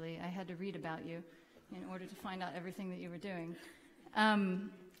 actually. I had to read about you in order to find out everything that you were doing.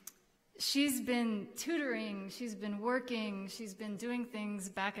 She's been tutoring, she's been working, she's been doing things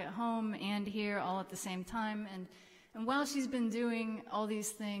back at home and here all at the same time. And while she's been doing all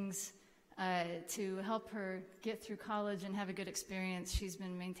these things to help her get through college and have a good experience, she's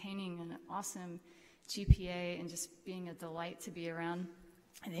been maintaining an awesome GPA and just being a delight to be around.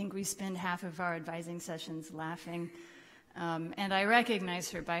 I think we spend half of our advising sessions laughing. And I recognize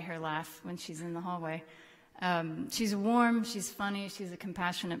her by her laugh when she's in the hallway. She's warm, she's funny, she's a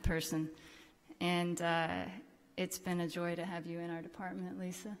compassionate person. And it's been a joy to have you in our department,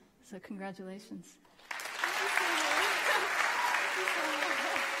 Lisa. So congratulations.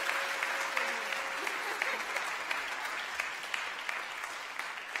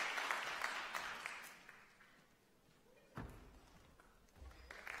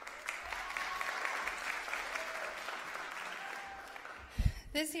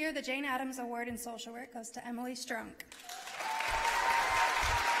 This year, the Jane Addams Award in Social Work goes to Emily Strunk.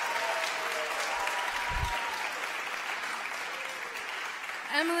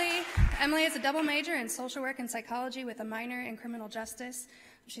 Emily is a double major in social work and psychology with a minor in criminal justice.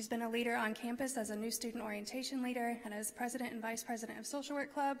 She's been a leader on campus as a new student orientation leader and as president and vice president of Social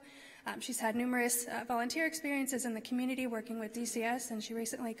Work Club. She's had numerous volunteer experiences in the community working with DCS, and she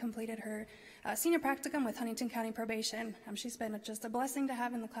recently completed her senior practicum with Huntington County Probation. She's been just a blessing to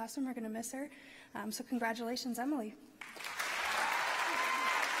have in the classroom. We're going to miss her. So congratulations, Emily.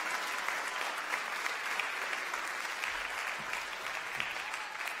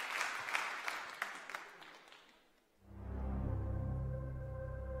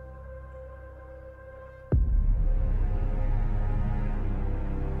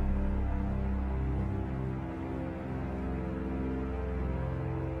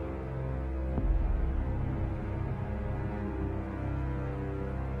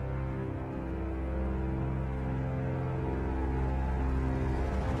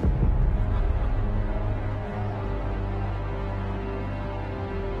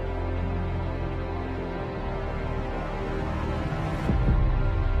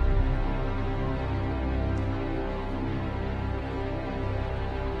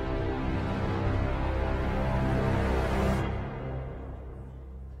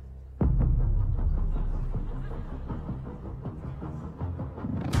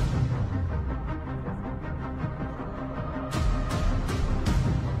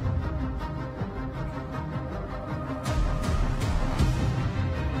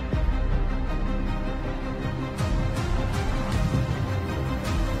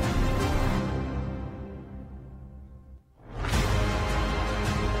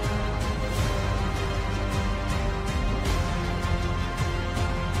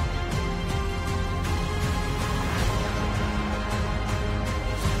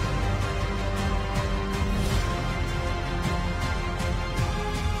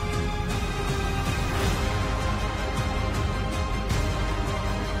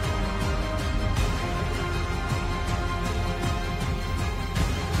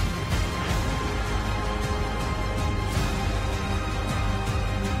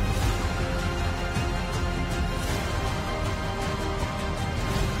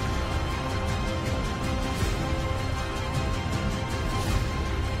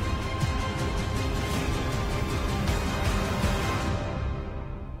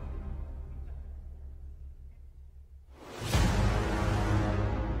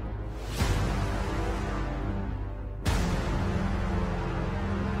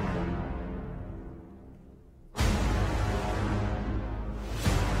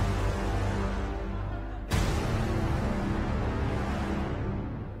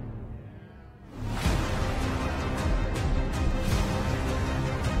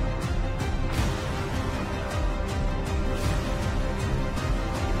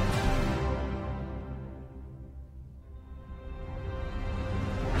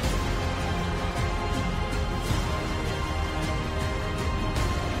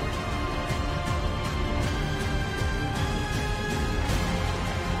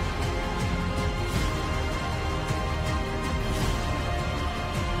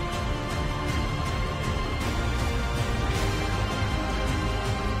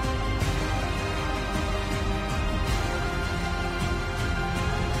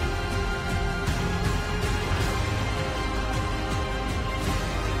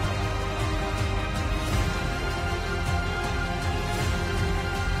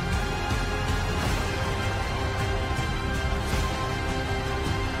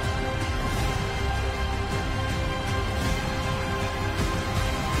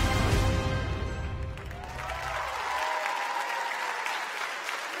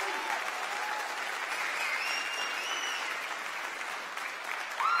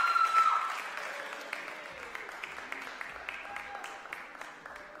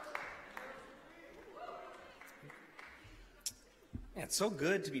 Man, it's so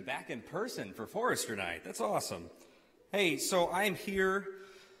good to be back in person for Forester Night. That's awesome. Hey, so I am here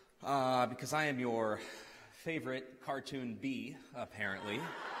because I am your favorite cartoon bee, apparently. It's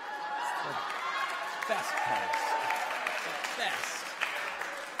the best part. The best.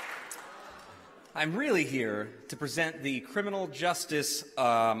 I'm really here to present the Criminal Justice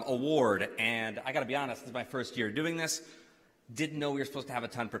Award, and I gotta be honest, this is my first year doing this. Didn't know we were supposed to have a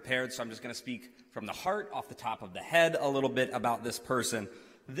ton prepared, so I'm just gonna speak from the heart, off the top of the head, a little bit about this person.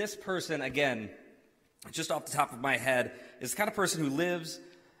 This person, again, just off the top of my head, is the kind of person who lives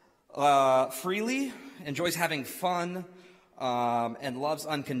freely, enjoys having fun, and loves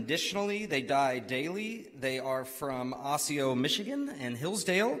unconditionally. They die daily. They are from Osseo, Michigan, and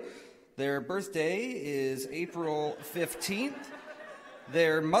Hillsdale. Their birthday is April 15th.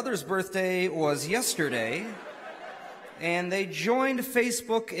 Their mother's birthday was yesterday. And they joined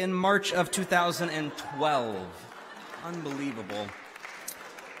Facebook in March of 2012. Unbelievable.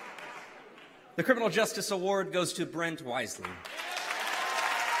 The Criminal Justice Award goes to Brent Wisely.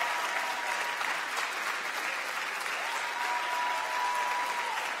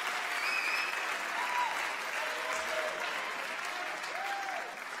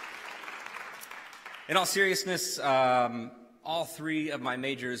 In all seriousness, all three of my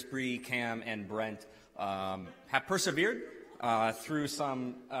majors, Bree, Cam, and Brent, have persevered through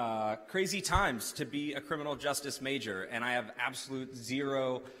some crazy times to be a criminal justice major, and I have absolute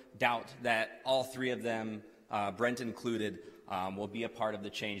zero doubt that all three of them, Brent included, will be a part of the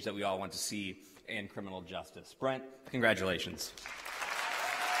change that we all want to see in criminal justice. Brent, congratulations.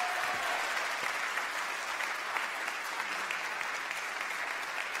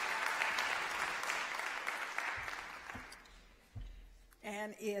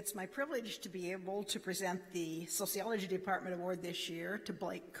 And it's my privilege to be able to present the Sociology Department Award this year to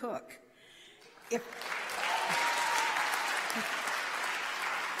Blake Cook. If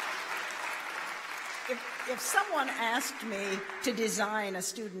someone asked me to design a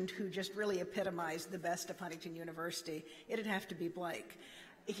student who just really epitomized the best of Huntington University, it'd have to be Blake.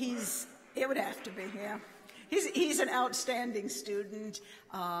 It would have to be, yeah. He's an outstanding student,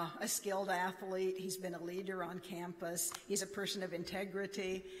 a skilled athlete. He's been a leader on campus. He's a person of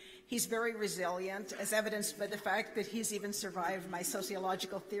integrity. He's very resilient, as evidenced by the fact that he's even survived my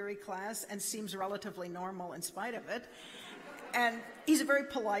sociological theory class and seems relatively normal in spite of it. And he's a very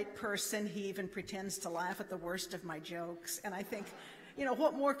polite person. He even pretends to laugh at the worst of my jokes. And I think, you know,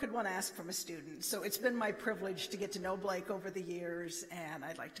 what more could one ask from a student? So it's been my privilege to get to know Blake over the years, and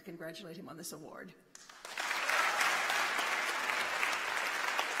I'd like to congratulate him on this award.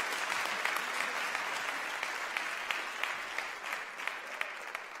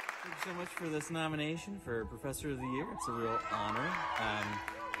 Thank you so much for this nomination for Professor of the Year. It's a real honor.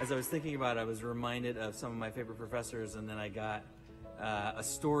 As I was thinking about it, I was reminded of some of my favorite professors, and then I got a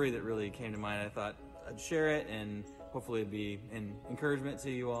story that really came to mind. I thought I'd share it, and hopefully it'd be an encouragement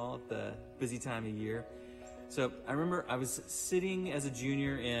to you all at the busy time of year. So I remember I was sitting as a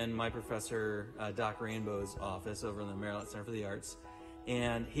junior in my professor, Doc Rainbow's office over in the Maryland Center for the Arts,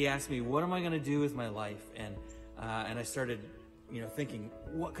 and he asked me, what am I going to do with my life? And I started, you know, thinking,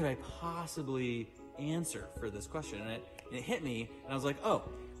 what could I possibly answer for this question? And it hit me, and I was like, oh,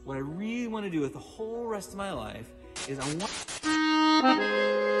 what I really want to do with the whole rest of my life is I want...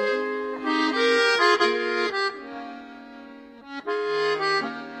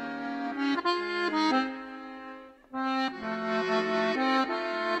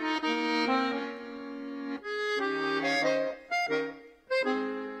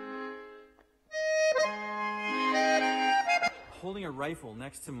 holding a rifle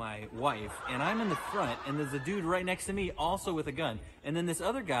next to my wife, and I'm in the front, and there's a dude right next to me also with a gun, and then this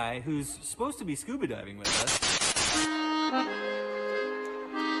other guy who's supposed to be scuba diving with us.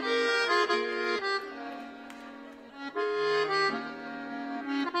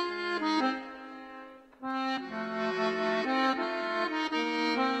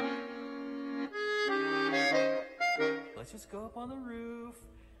 Let's just go up on the roof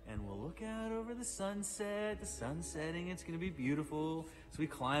and we'll look out over the sunset. The sun's setting, it's gonna be beautiful. So we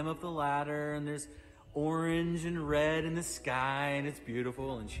climb up the ladder and there's orange and red in the sky and it's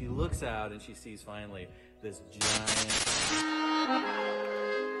beautiful. And she looks out and she sees finally this giant...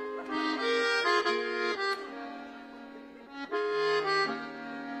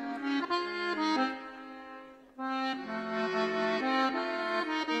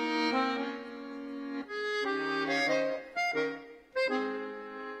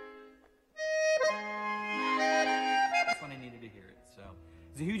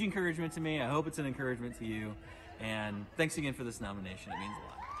 It's a huge encouragement to me. I hope it's an encouragement to you. And thanks again for this nomination. It means a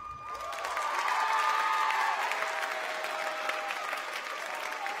lot.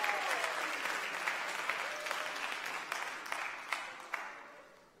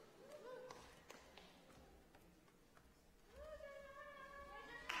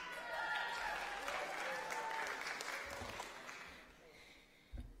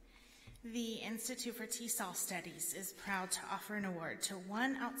 The Institute for TESOL Studies is proud to offer an award to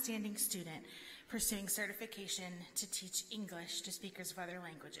one outstanding student pursuing certification to teach English to speakers of other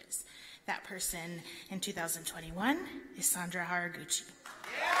languages. That person in 2021 is Sandra Haraguchi.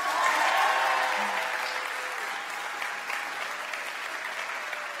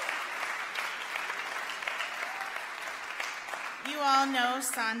 You all know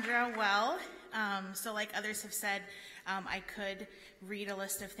Sandra well, so like others have said, I could read a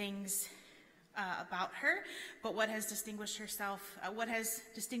list of things about her, but what has distinguished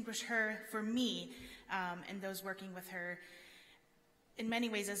her for me and those working with her in many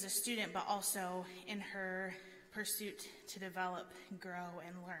ways as a student, but also in her pursuit to develop, grow,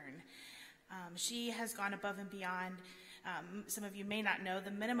 and learn. She has gone above and beyond, some of you may not know, the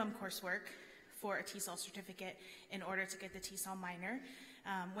minimum coursework for a TESOL certificate in order to get the TESOL minor.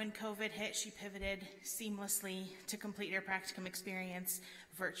 When COVID hit, she pivoted seamlessly to complete her practicum experience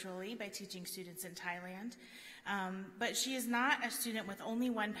virtually by teaching students in Thailand. But she is not a student with only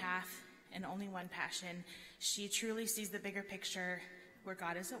one path and only one passion. She truly sees the bigger picture where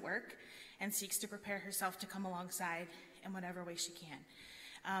God is at work and seeks to prepare herself to come alongside in whatever way she can.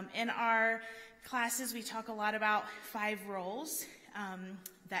 In our classes, we talk a lot about 5 roles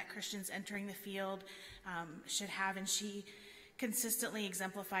that Christians entering the field should have, and she consistently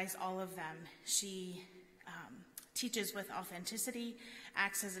exemplifies all of them. She teaches with authenticity,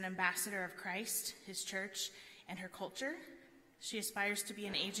 acts as an ambassador of Christ, his church, and her culture. She aspires to be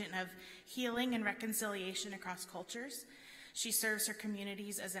an agent of healing and reconciliation across cultures. She serves her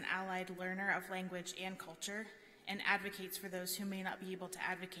communities as an allied learner of language and culture, and advocates for those who may not be able to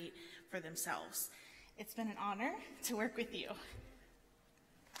advocate for themselves. It's been an honor to work with you.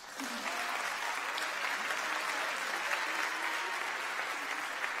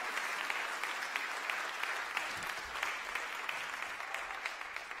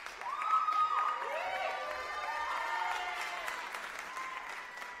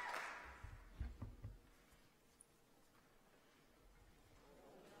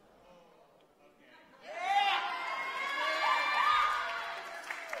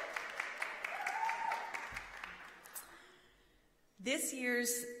 This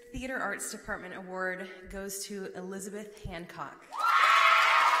year's Theater Arts Department Award goes to Elizabeth Hancock.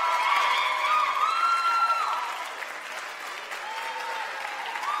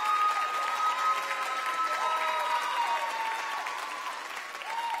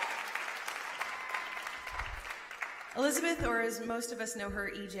 Elizabeth, or as most of us know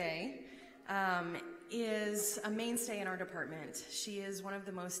her, EJ, is a mainstay in our department. She is one of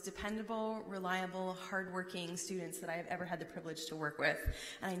the most dependable, reliable, hardworking students that I have ever had the privilege to work with.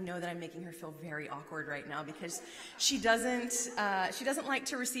 And I know that I'm making her feel very awkward right now because she doesn't like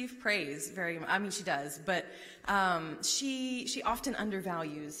to receive praise very much. I mean, she does, but she often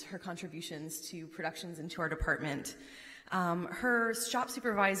undervalues her contributions to productions and to our department. Her shop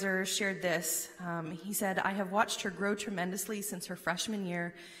supervisor shared this. He said, "I have watched her grow tremendously since her freshman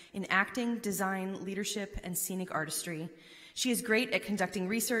year in acting, design, leadership, and scenic artistry. She is great at conducting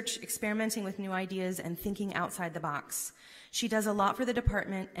research, experimenting with new ideas, and thinking outside the box. She does a lot for the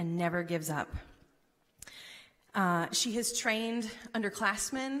department and never gives up." She has trained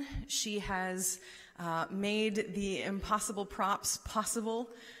underclassmen. She has made the impossible props possible.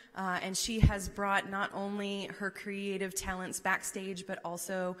 And she has brought not only her creative talents backstage, but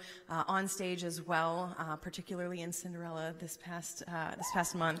also on stage as well, particularly in Cinderella this past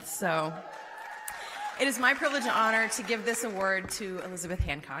month. So it is my privilege and honor to give this award to Elizabeth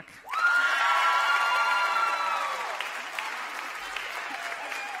Hancock.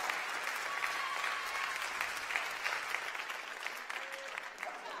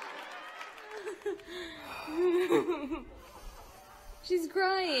 She's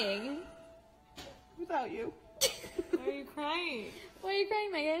crying. Without you. Why are you crying? Why are you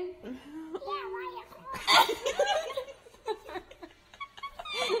crying, Megan? Yeah, why are you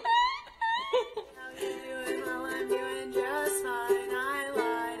How you doing? Well, I'm doing just fine. I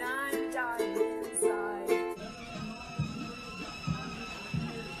lied. I'm dying inside.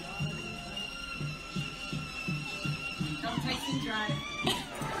 Don't Tyson drive.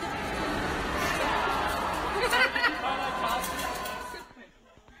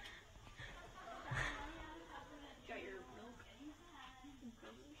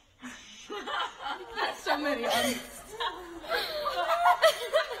 So many others.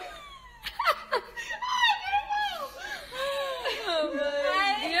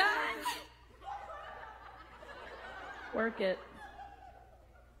 Yeah. Work it.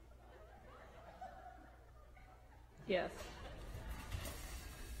 Yes.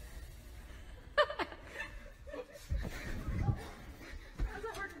 How's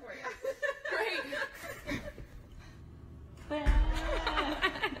that working for you? Great.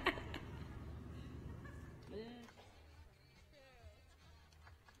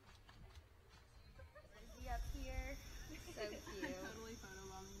 Up here. So cute. Totally photo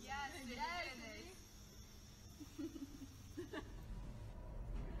bombing. Yes,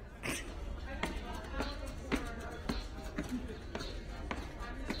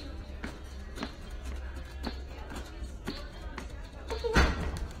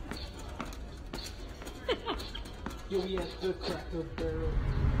 Yo, yeah, the Cracker Barrel.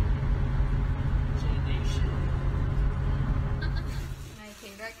 My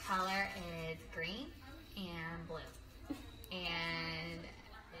favorite color is green and blue. And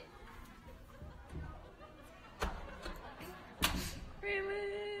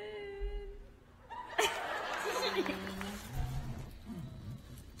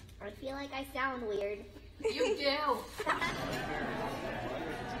I feel like I sound weird. you do.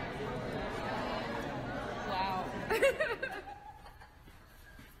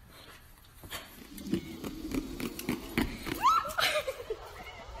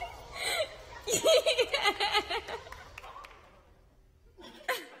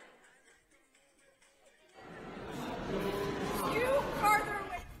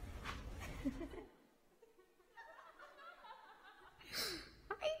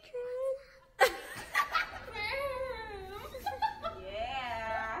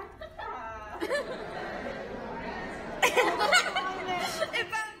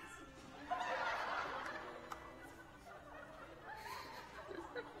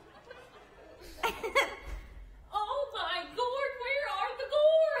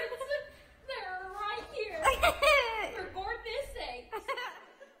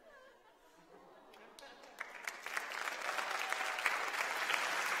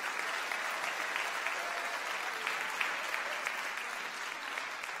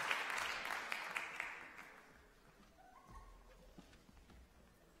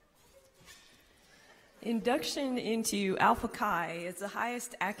 Induction into Alpha Chi is the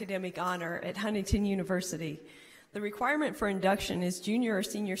highest academic honor at Huntington University. The requirement for induction is junior or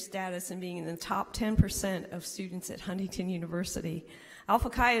senior status and being in the top 10% of students at Huntington University. Alpha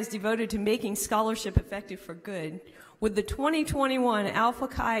Chi is devoted to making scholarship effective for good. Would the 2021 Alpha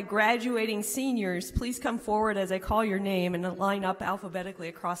Chi graduating seniors please come forward as I call your name and line up alphabetically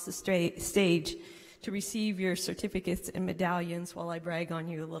across the stage to receive your certificates and medallions while I brag on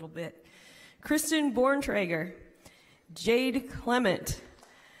you a little bit. Kristen Borntrager, Jade Clement,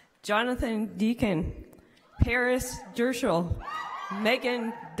 Jonathan Deacon, Paris Derschel,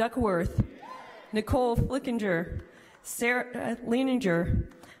 Megan Duckworth, Nicole Flickinger, Sarah Leininger,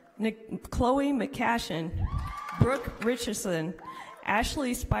 Chloe McCashin, Brooke Richardson,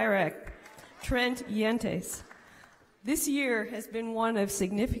 Ashley Spirek, Trent Yentes. This year has been one of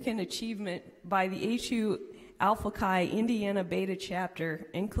significant achievement by the HU Alpha Chi Indiana Beta Chapter,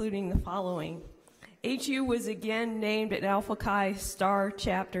 including the following. HU was again named an Alpha Chi Star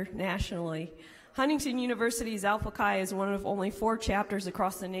Chapter nationally. Huntington University's Alpha Chi is one of only 4 chapters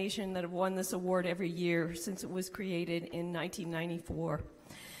across the nation that have won this award every year since it was created in 1994.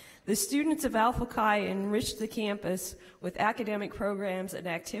 The students of Alpha Chi enriched the campus with academic programs and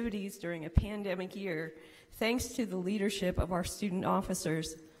activities during a pandemic year, thanks to the leadership of our student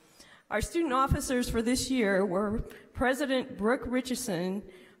officers. Our student officers for this year were President Brooke Richardson,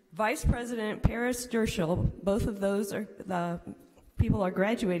 Vice President Paris Derschel, both of those are the people are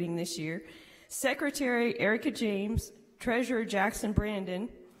graduating this year, Secretary Erica James, Treasurer Jackson Brandon,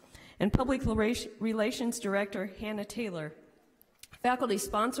 and Public Relations Director Hannah Taylor. Faculty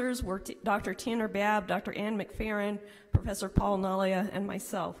sponsors were Dr. Tanner Babb, Dr. Ann McFerrin, Professor Paul Nalia, and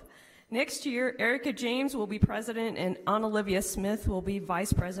myself. Next year, Erica James will be president and Anna Olivia Smith will be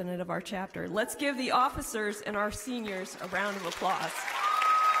vice president of our chapter. Let's give the officers and our seniors a round of applause.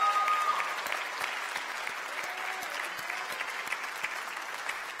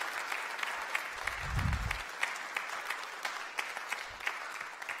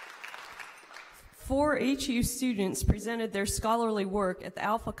 Four HU students presented their scholarly work at the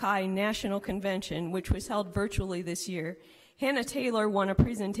Alpha Chi National Convention, which was held virtually this year. Hannah Taylor won a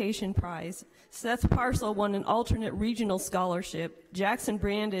presentation prize. Seth Parcel won an alternate regional scholarship. Jackson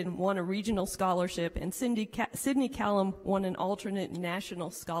Brandon won a regional scholarship, and Sydney Callum won an alternate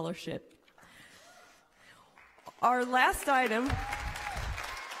national scholarship. Our last item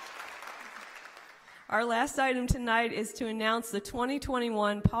tonight is to announce the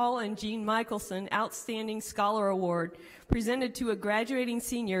 2021 Paul and Jean Michelson Outstanding Scholar Award, presented to a graduating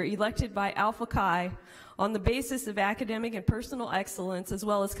senior elected by Alpha Chi on the basis of academic and personal excellence, as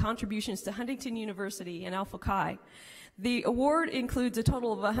well as contributions to Huntington University and Alpha Chi. The award includes a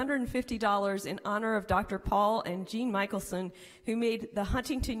total of $150 in honor of Dr. Paul and Jean Michelson, who made the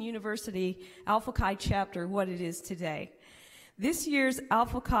Huntington University Alpha Chi chapter what it is today. This year's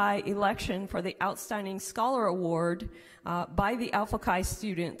Alpha Chi election for the Outstanding Scholar Award by the Alpha Chi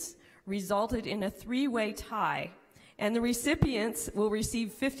students resulted in a 3-way tie, and the recipients will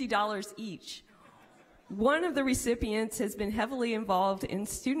receive $50 each. One of the recipients has been heavily involved in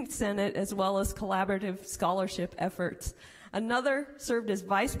Student Senate as well as collaborative scholarship efforts. Another served as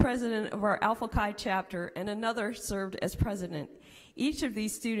vice president of our Alpha Chi chapter, and another served as president. Each of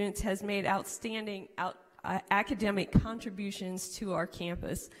these students has made outstanding academic contributions to our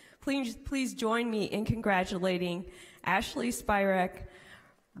campus. Please join me in congratulating Ashley Spirek,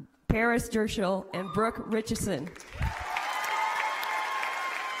 Paris Derschel, and Brooke Richardson.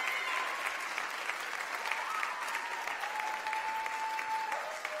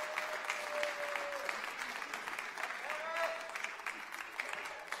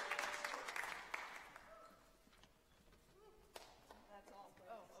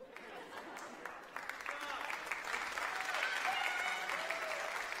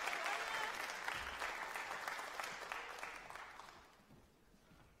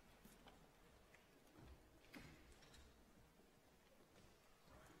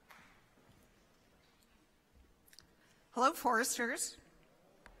 Hello, Foresters.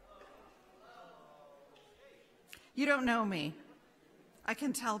 You don't know me. I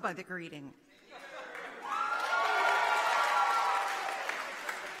can tell by the greeting.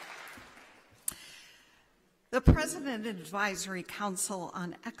 The President Advisory Council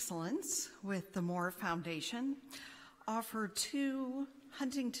on Excellence with the Moore Foundation offered 2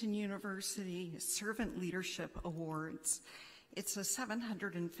 Huntington University Servant Leadership Awards. It's a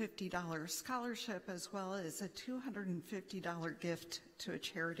 $750 scholarship as well as a $250 gift to a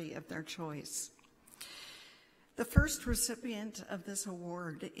charity of their choice. The first recipient of this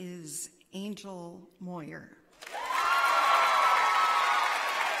award is Angel Moyer.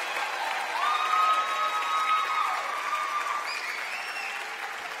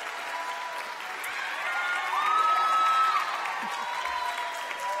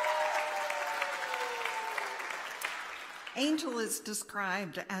 Angel is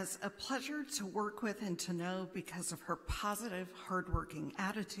described as a pleasure to work with and to know because of her positive, hardworking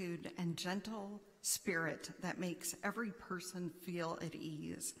attitude and gentle spirit that makes every person feel at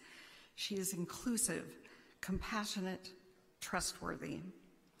ease. She is inclusive, compassionate, trustworthy.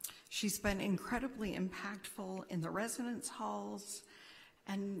 She's been incredibly impactful in the residence halls,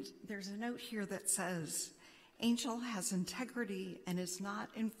 and there's a note here that says, Angel has integrity and is not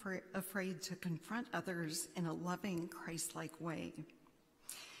afraid to confront others in a loving, Christ-like way.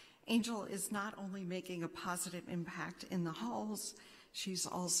 Angel is not only making a positive impact in the halls, she's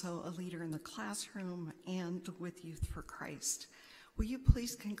also a leader in the classroom and with Youth for Christ. Will you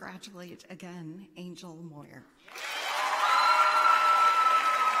please congratulate again, Angel Moyer.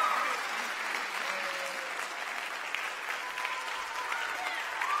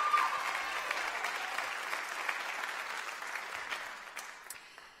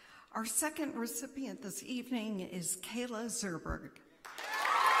 Our second recipient this evening is Kayla Zerberg.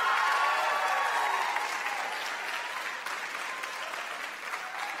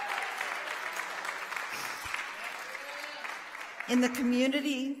 In the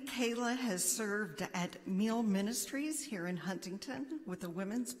community, Kayla has served at Meal Ministries here in Huntington with a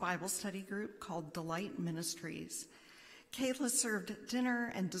women's Bible study group called Delight Ministries. Kayla served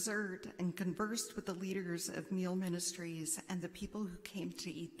dinner and dessert and conversed with the leaders of Meal Ministries and the people who came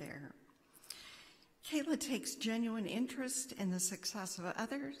to eat there. Kayla takes genuine interest in the success of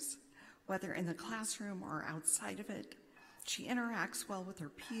others, whether in the classroom or outside of it. She interacts well with her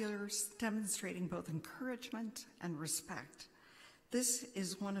peers, demonstrating both encouragement and respect. This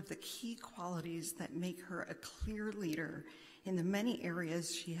is one of the key qualities that make her a clear leader in the many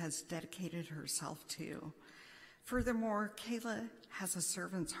areas she has dedicated herself to. Furthermore, Kayla has a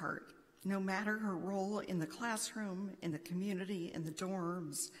servant's heart. No matter her role in the classroom, in the community, in the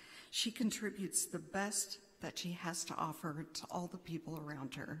dorms, she contributes the best that she has to offer to all the people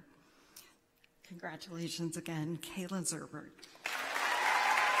around her. Congratulations again, Kayla Zerberg.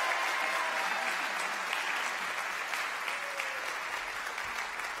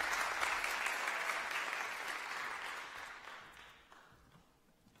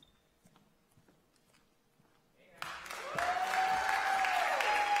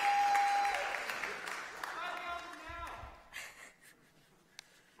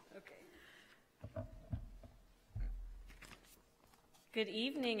 Good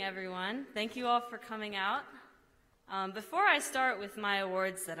evening, everyone. Thank you all for coming out. Before I start with my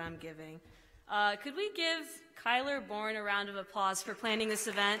awards that I'm giving, could we give Kyler Bourne a round of applause for planning this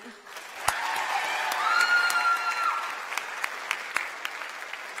event?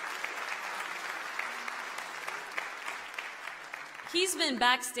 He's been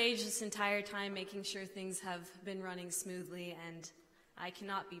backstage this entire time making sure things have been running smoothly, and I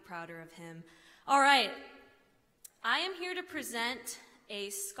cannot be prouder of him. All right. I am here to present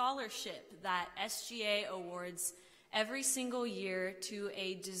a scholarship that SGA awards every single year to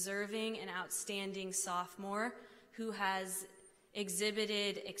a deserving and outstanding sophomore who has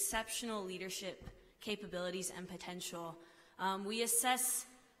exhibited exceptional leadership capabilities and potential. We assess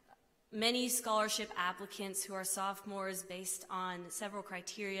many scholarship applicants who are sophomores based on several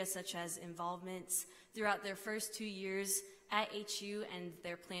criteria such as involvements throughout their first 2 years at HU and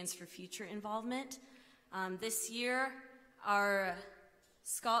their plans for future involvement. This year, our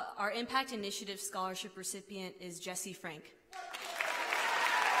Impact Initiative Scholarship recipient is Jessie Frank.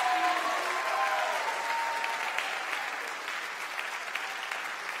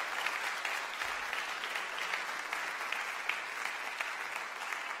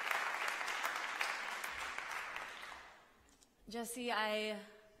 Jessie,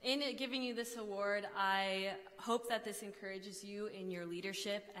 in giving you this award, I hope that this encourages you in your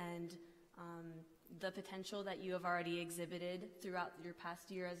leadership and the potential that you have already exhibited throughout your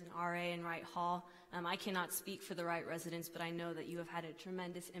past year as an RA in Wright Hall. I cannot speak for the Wright residents, but I know that you have had a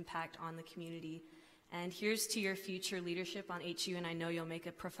tremendous impact on the community. And here's to your future leadership on HU, and I know you'll make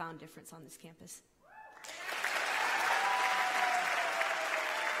a profound difference on this campus.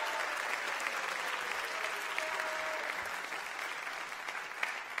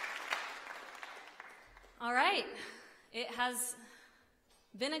 All right, it has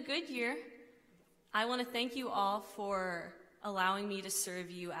been a good year. I want to thank you all for allowing me to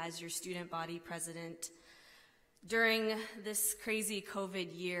serve you as your student body president during this crazy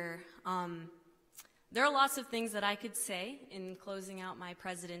COVID year. There are lots of things that I could say in closing out my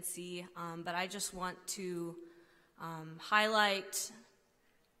presidency, but I just want to highlight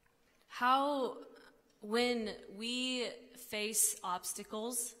how when we face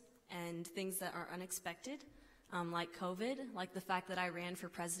obstacles and things that are unexpected, like COVID, like the fact that I ran for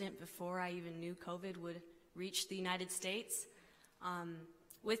president before I even knew COVID would reach the United States.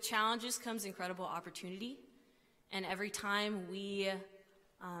 With challenges comes incredible opportunity, and every time we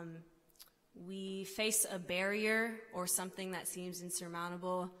face a barrier or something that seems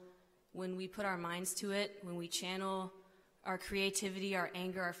insurmountable, when we put our minds to it, when we channel our creativity, our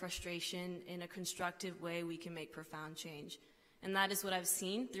anger, our frustration in a constructive way, we can make profound change. And that is what I've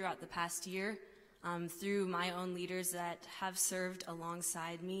seen throughout the past year through my own leaders that have served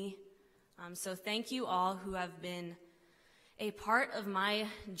alongside me. So thank you all who have been a part of my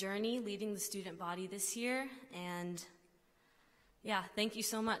journey leading the student body this year. And yeah, thank you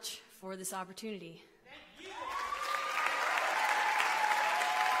so much for this opportunity.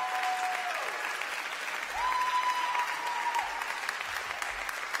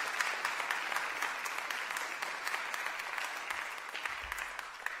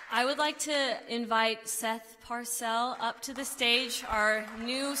 I would like to invite Seth Parcell up to the stage, our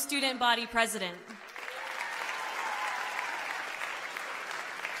new student body president.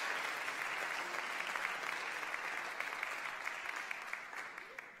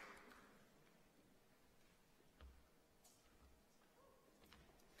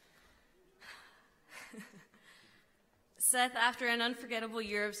 Seth, after an unforgettable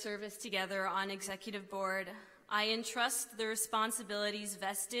year of service together on executive board, I entrust the responsibilities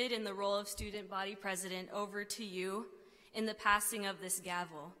vested in the role of student body president over to you in the passing of this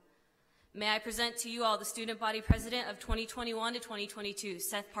gavel. May I present to you all the student body president of 2021 to 2022,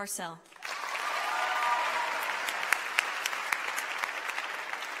 Seth Parcell.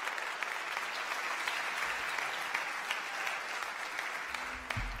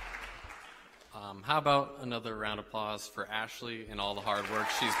 How about another round of applause for Ashley and all the hard work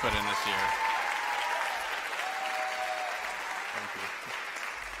she's put in this year? Thank you.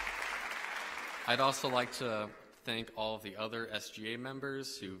 I'd also like to thank all of the other SGA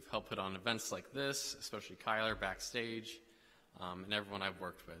members who've helped put on events like this, especially Kyler backstage, and everyone I've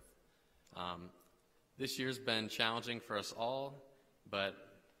worked with. This year's been challenging for us all, but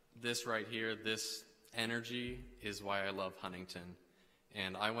this right here, this energy is why I love Huntington.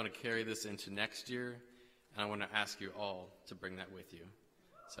 And I want to carry this into next year, and I want to ask you all to bring that with you.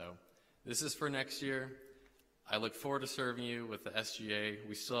 So this is for next year. I look forward to serving you with the SGA.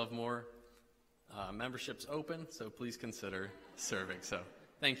 We still have more memberships open, so please consider serving. So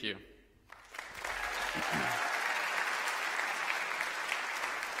thank you.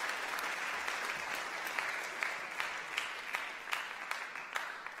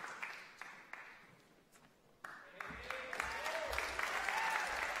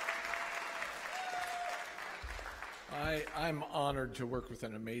 I'm honored to work with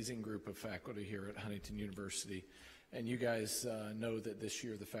an amazing group of faculty here at Huntington University, and you guys know that this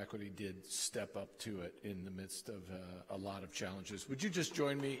year the faculty did step up to it in the midst of a lot of challenges. Would you just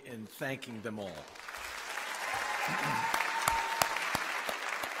join me in thanking them all?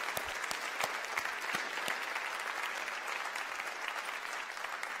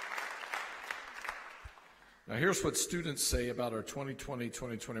 Now here's what students say about our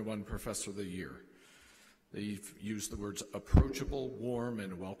 2020-2021 Professor of the Year. They've used the words approachable, warm,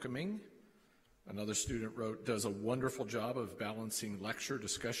 and welcoming. Another student wrote, does a wonderful job of balancing lecture,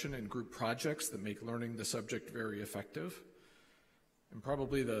 discussion, and group projects that make learning the subject very effective. And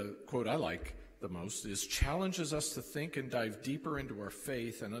probably the quote I like the most is, challenges us to think and dive deeper into our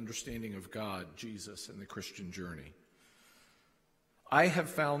faith and understanding of God, Jesus, and the Christian journey. I have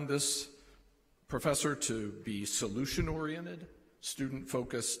found this professor to be solution-oriented,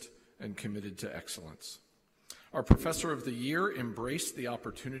 student-focused, and committed to excellence. Our Professor of the Year embraced the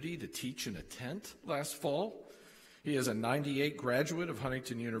opportunity to teach in a tent last fall. He is a 98 graduate of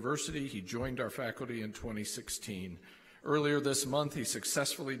Huntington University. He joined our faculty in 2016. Earlier this month, he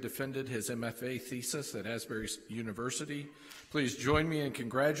successfully defended his MFA thesis at Asbury University. Please join me in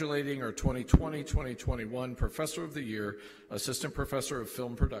congratulating our 2020-2021 Professor of the Year, Assistant Professor of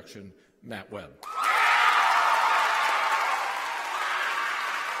Film Production, Matt Webb.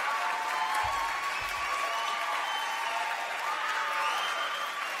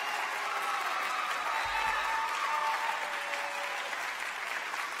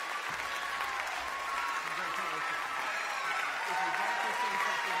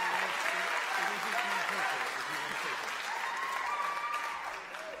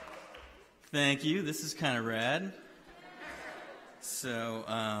 Thank you. This is kind of rad. So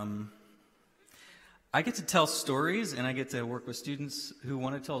I get to tell stories, and I get to work with students who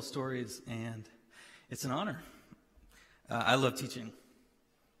want to tell stories, and it's an honor. I love teaching.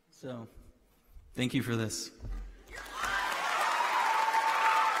 So thank you for this.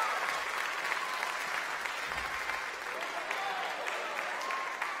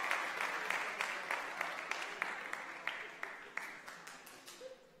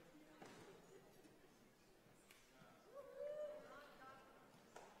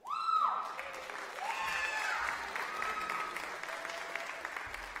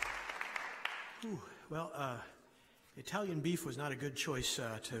 Well, Italian beef was not a good choice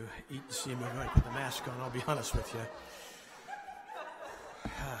to eat this evening when I put the mask on, I'll be honest with you.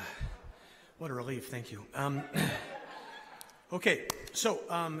 What a relief, thank you. Okay, so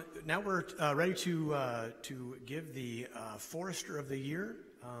now we're ready to give the Forester of the Year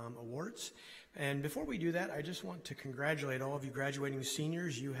awards. And before we do that, I just want to congratulate all of you graduating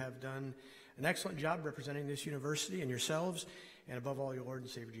seniors. You have done an excellent job representing this university and yourselves, and above all, your Lord and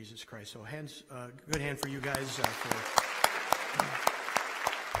Savior Jesus Christ. So good hand for you guys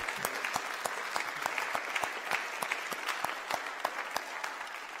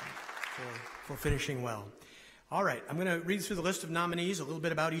for finishing well. All right, I'm going to read through the list of nominees, a little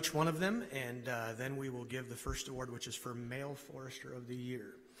bit about each one of them, and then we will give the first award, which is for Male Forester of the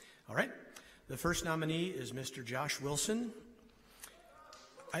Year. All right, the first nominee is Mr. Josh Wilson.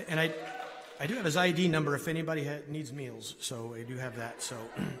 I do have his ID number if anybody needs meals, so I do have that, so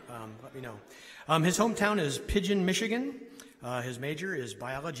let me know. His hometown is Pigeon, Michigan. His major is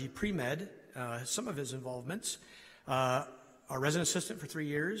biology pre-med. Some of his involvements are resident assistant for 3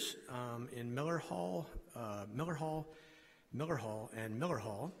 years in Miller Hall,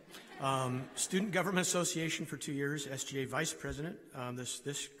 Student Government Association for 2 years, SGA Vice President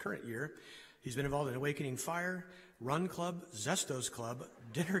this current year. He's been involved in Awakening Fire, Run Club, Zestos Club,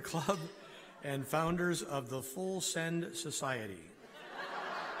 Dinner Club, and founders of the Full Send Society.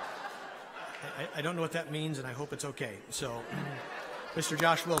 I don't know what that means, and I hope it's okay. So, Mr.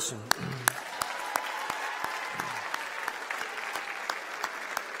 Josh Wilson.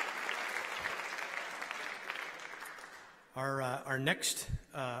 Our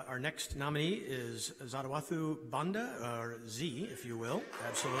next nominee is Zadawathu Banda, or Z, if you will.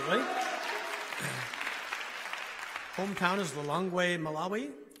 Absolutely. Hometown is Lilongwe,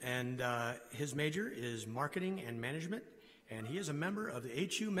 Malawi, and his major is marketing and management, and he is a member of the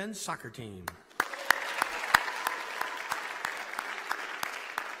HU men's soccer team.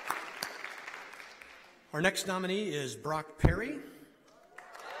 Our next nominee is Brock Perry.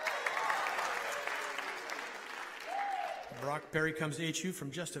 Brock Perry comes to HU from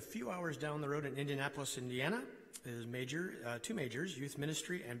just a few hours down the road in Indianapolis, Indiana. His major, 2 majors, youth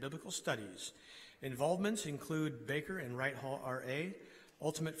ministry and biblical studies. Involvements include Baker and Wright Hall RA,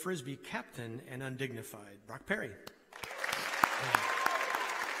 Ultimate Frisbee captain, and Undignified. Brock Perry.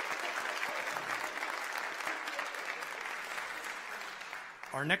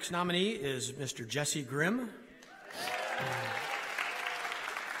 Our next nominee is Mr. Jesse Grimm.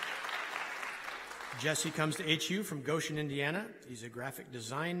 Jesse comes to HU from Goshen, Indiana. He's a graphic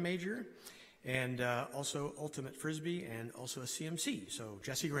design major and also Ultimate Frisbee and also a CMC. So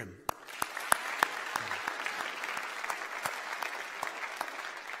Jesse Grimm.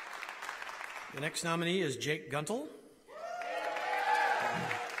 The next nominee is Jake Guntle.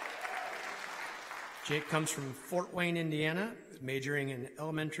 Jake comes from Fort Wayne, Indiana, majoring in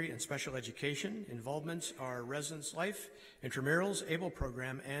elementary and special education. Involvements are residence life, intramurals, ABLE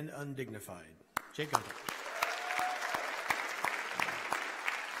program, and Undignified. Jake Guntle.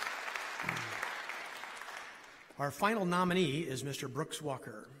 Our final nominee is Mr. Brooks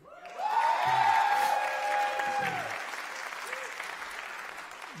Walker.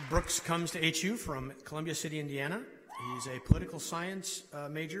 Brooks comes to HU from Columbia City, Indiana. He's a political science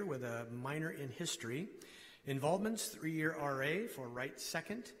major with a minor in history. Involvements, 3-year RA for Wright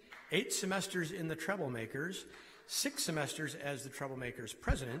Second, 8 semesters in the Troublemakers, 6 semesters as the Troublemakers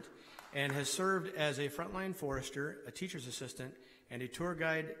president, and has served as a frontline forester, a teacher's assistant, and a tour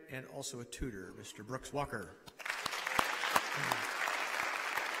guide, and also a tutor. Mr. Brooks Walker.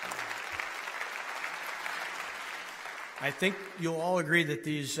 I think you'll all agree that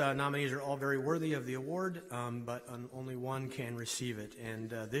these nominees are all very worthy of the award, but only one can receive it. And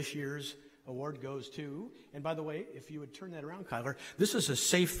this year's award goes to, and by the way, if you would turn that around, Kyler, this is a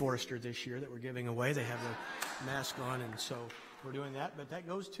safe forester this year that we're giving away. They have the mask on, and so we're doing that. But that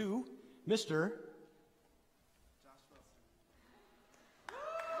goes to Mr.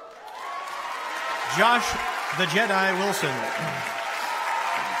 Josh the Jedi Wilson.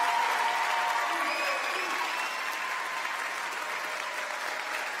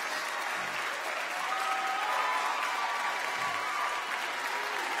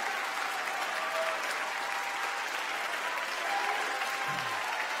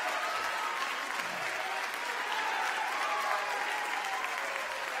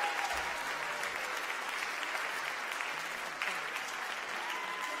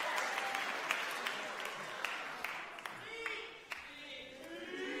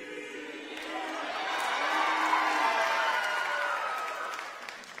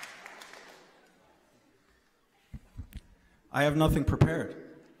 I have nothing prepared.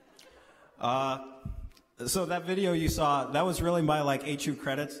 So that video you saw, that was really my like HU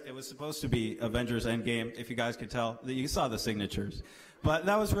credits. It was supposed to be Avengers Endgame, if you guys could tell. You saw the signatures. But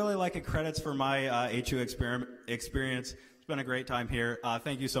that was really like a credits for my HU experience. It's been a great time here.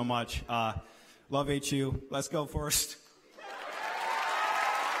 Thank you so much. Love HU. Let's go, Forrest.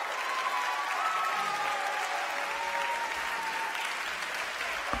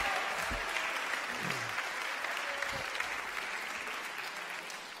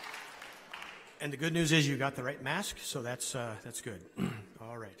 And the good news is you got the right mask, so that's good.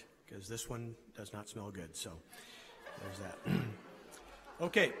 All right, because this one does not smell good, so there's that.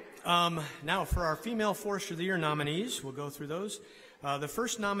 Okay, now for our Female Forester of the Year nominees, we'll go through those. The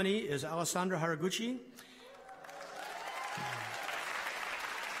first nominee is Alessandra Haraguchi.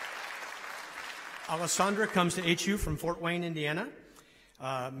 Alessandra comes to HU from Fort Wayne, Indiana.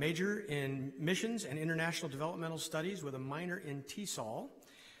 Major in Missions and International Developmental Studies with a minor in TESOL.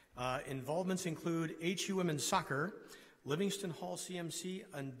 Involvements include HU Women's Soccer, Livingston Hall CMC,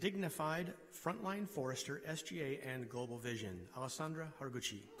 Undignified, Frontline Forester, SGA, and Global Vision. Alessandra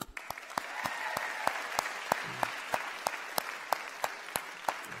Haraguchi.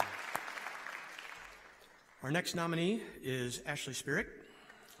 Our next nominee is Ashley Spirit.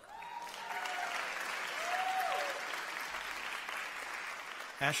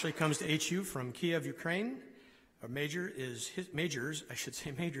 Ashley comes to HU from Kiev, Ukraine. Our majors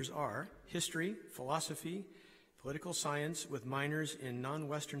are history, philosophy, political science with minors in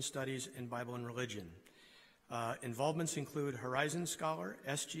non-Western studies and Bible and religion. Involvements include Horizon Scholar,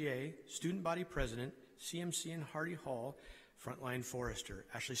 SGA, Student Body President, CMC and Hardy Hall, Frontline Forester.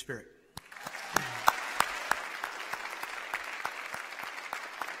 Ashley Spirit.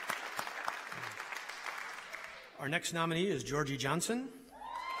 Our next nominee is Georgie Johnson.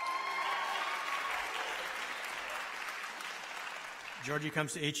 Georgie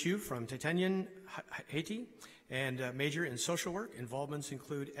comes to HU from Titanian, Haiti, and major in social work. Involvements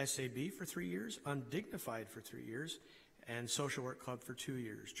include SAB for 3 years, Undignified for 3 years, and Social Work Club for 2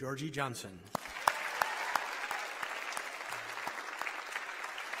 years. Georgie Johnson.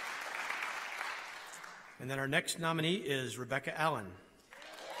 And then our next nominee is Rebecca Allen.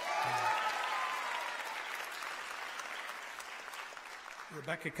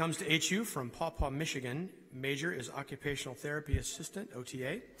 Rebecca comes to HU from Paw Paw, Michigan. Major is Occupational Therapy Assistant,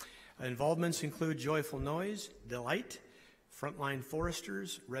 OTA. Involvements include Joyful Noise, Delight, Frontline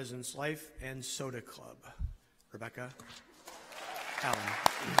Foresters, Residence Life, and Soda Club. Rebecca Allen.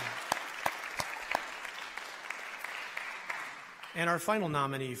 And our final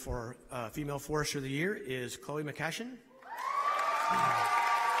nominee for Female Forester of the Year is Chloe McCashin.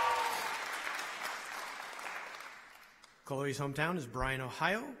 Chloe's hometown is Bryan,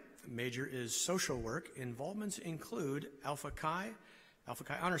 Ohio. Major is social work. Involvements include Alpha Chi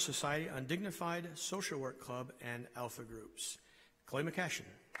Honor Society, Undignified, Social Work Club, and Alpha Groups. Chloe McCashin.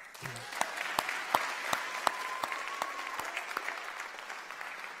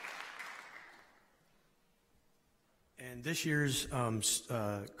 And this year's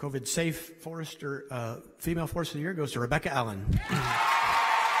COVID-safe Forester, Female Forester of the Year goes to Rebecca Allen.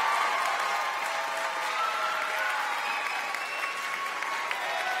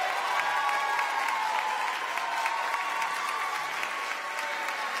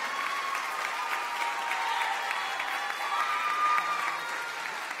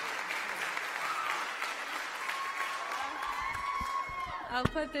 I'll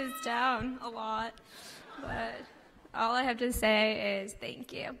put this down a lot, but all I have to say is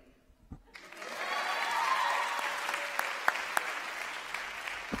thank you.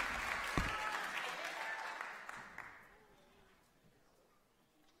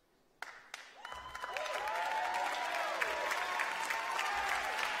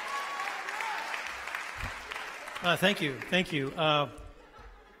 Thank you. Thank you.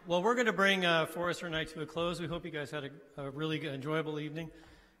 Well, we're going to bring Forester Night to a close. We hope you guys had a really good, enjoyable evening.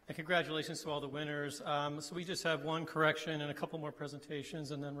 And congratulations to all the winners. So we just have one correction and a couple more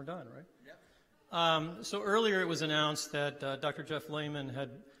presentations, and then we're done, right? Yep. So earlier it was announced that Dr. Jeff Lehman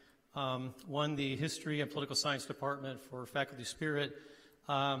had won the History and Political Science Department for Faculty Spirit.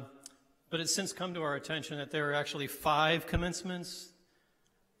 But it's since come to our attention that there are actually 5 commencements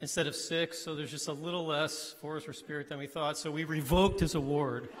instead of 6, so there's just a little less Forester Spirit than we thought. So we revoked his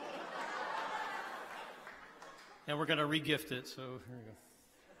award. And we're going to re-gift it, so here we go.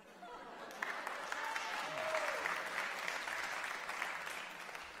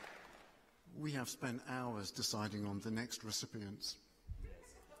 We have spent hours deciding on the next recipients.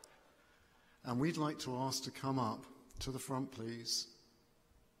 And we'd like to ask to come up to the front, please,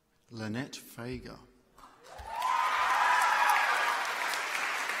 Lynette Fager.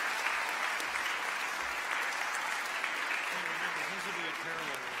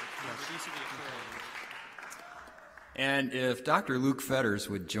 And if Dr. Luke Fetters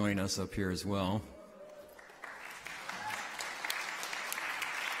would join us up here as well.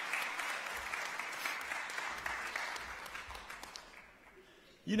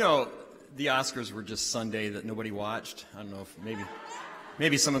 You know, the Oscars were just Sunday that nobody watched. I don't know if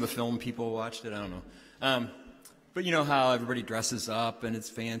maybe some of the film people watched it. I don't know. But you know how everybody dresses up and it's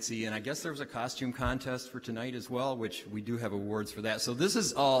fancy, and I guess there was a costume contest for tonight as well, which we do have awards for that. So this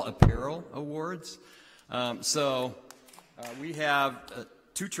is all apparel awards. We have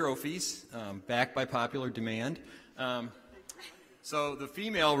 2 trophies backed by popular demand. So the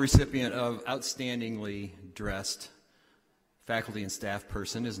female recipient of Outstandingly Dressed Faculty and Staff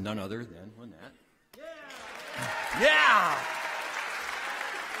Person is none other than Lynette. Yeah!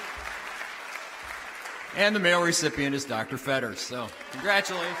 And the male recipient is Dr. Fetters. So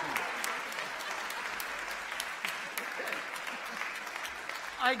congratulations.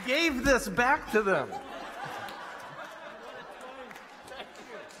 I gave this back to them.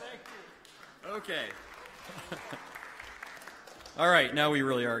 Okay. All right, now we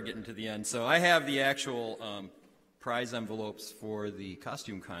really are getting to the end. So I have the actual prize envelopes for the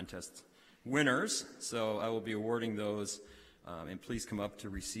costume contest winners. So I will be awarding those, and please come up to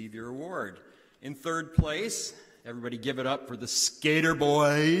receive your award. In third place, everybody give it up for the Skater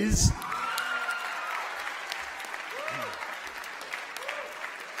Boys.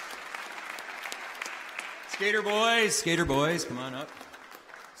 Skater Boys, come on up.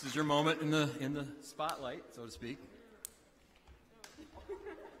 This is your moment in the spotlight, so to speak.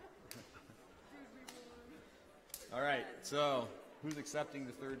 All right, so who's accepting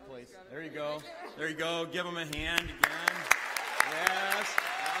the third place? There you go. There you go. Give them a hand again. Yes,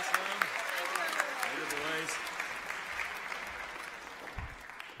 awesome. Skater Boys.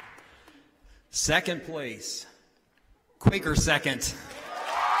 Second place, Quaker Second.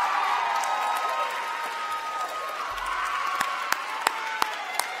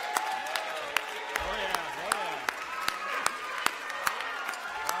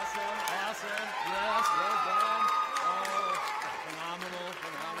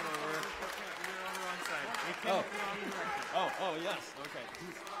 Oh, yes. Okay.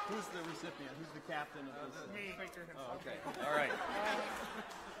 Who's the recipient? Who's the captain of this? Me. Oh, okay. All right.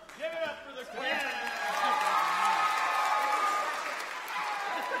 Give it up for the Quaker.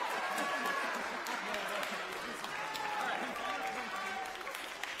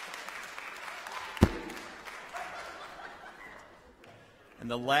 And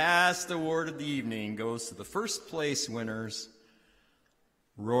the last award of the evening goes to the first place winners,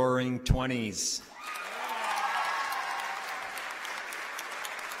 Roaring 20s.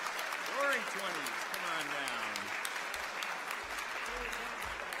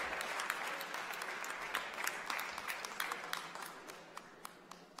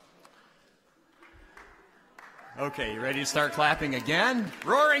 Okay, you ready to start clapping again?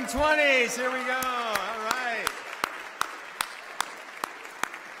 Roaring 20s, here we go. All right.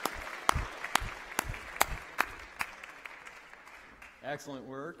 Excellent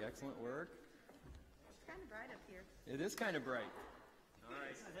work, excellent work. It's kind of bright up here. It is kind of bright. All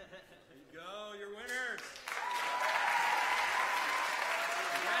right. There you go, your winners.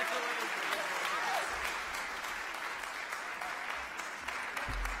 Congratulations.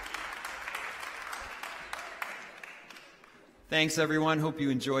 Thanks, everyone. Hope you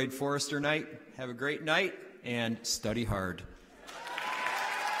enjoyed Forester Night. Have a great night and study hard.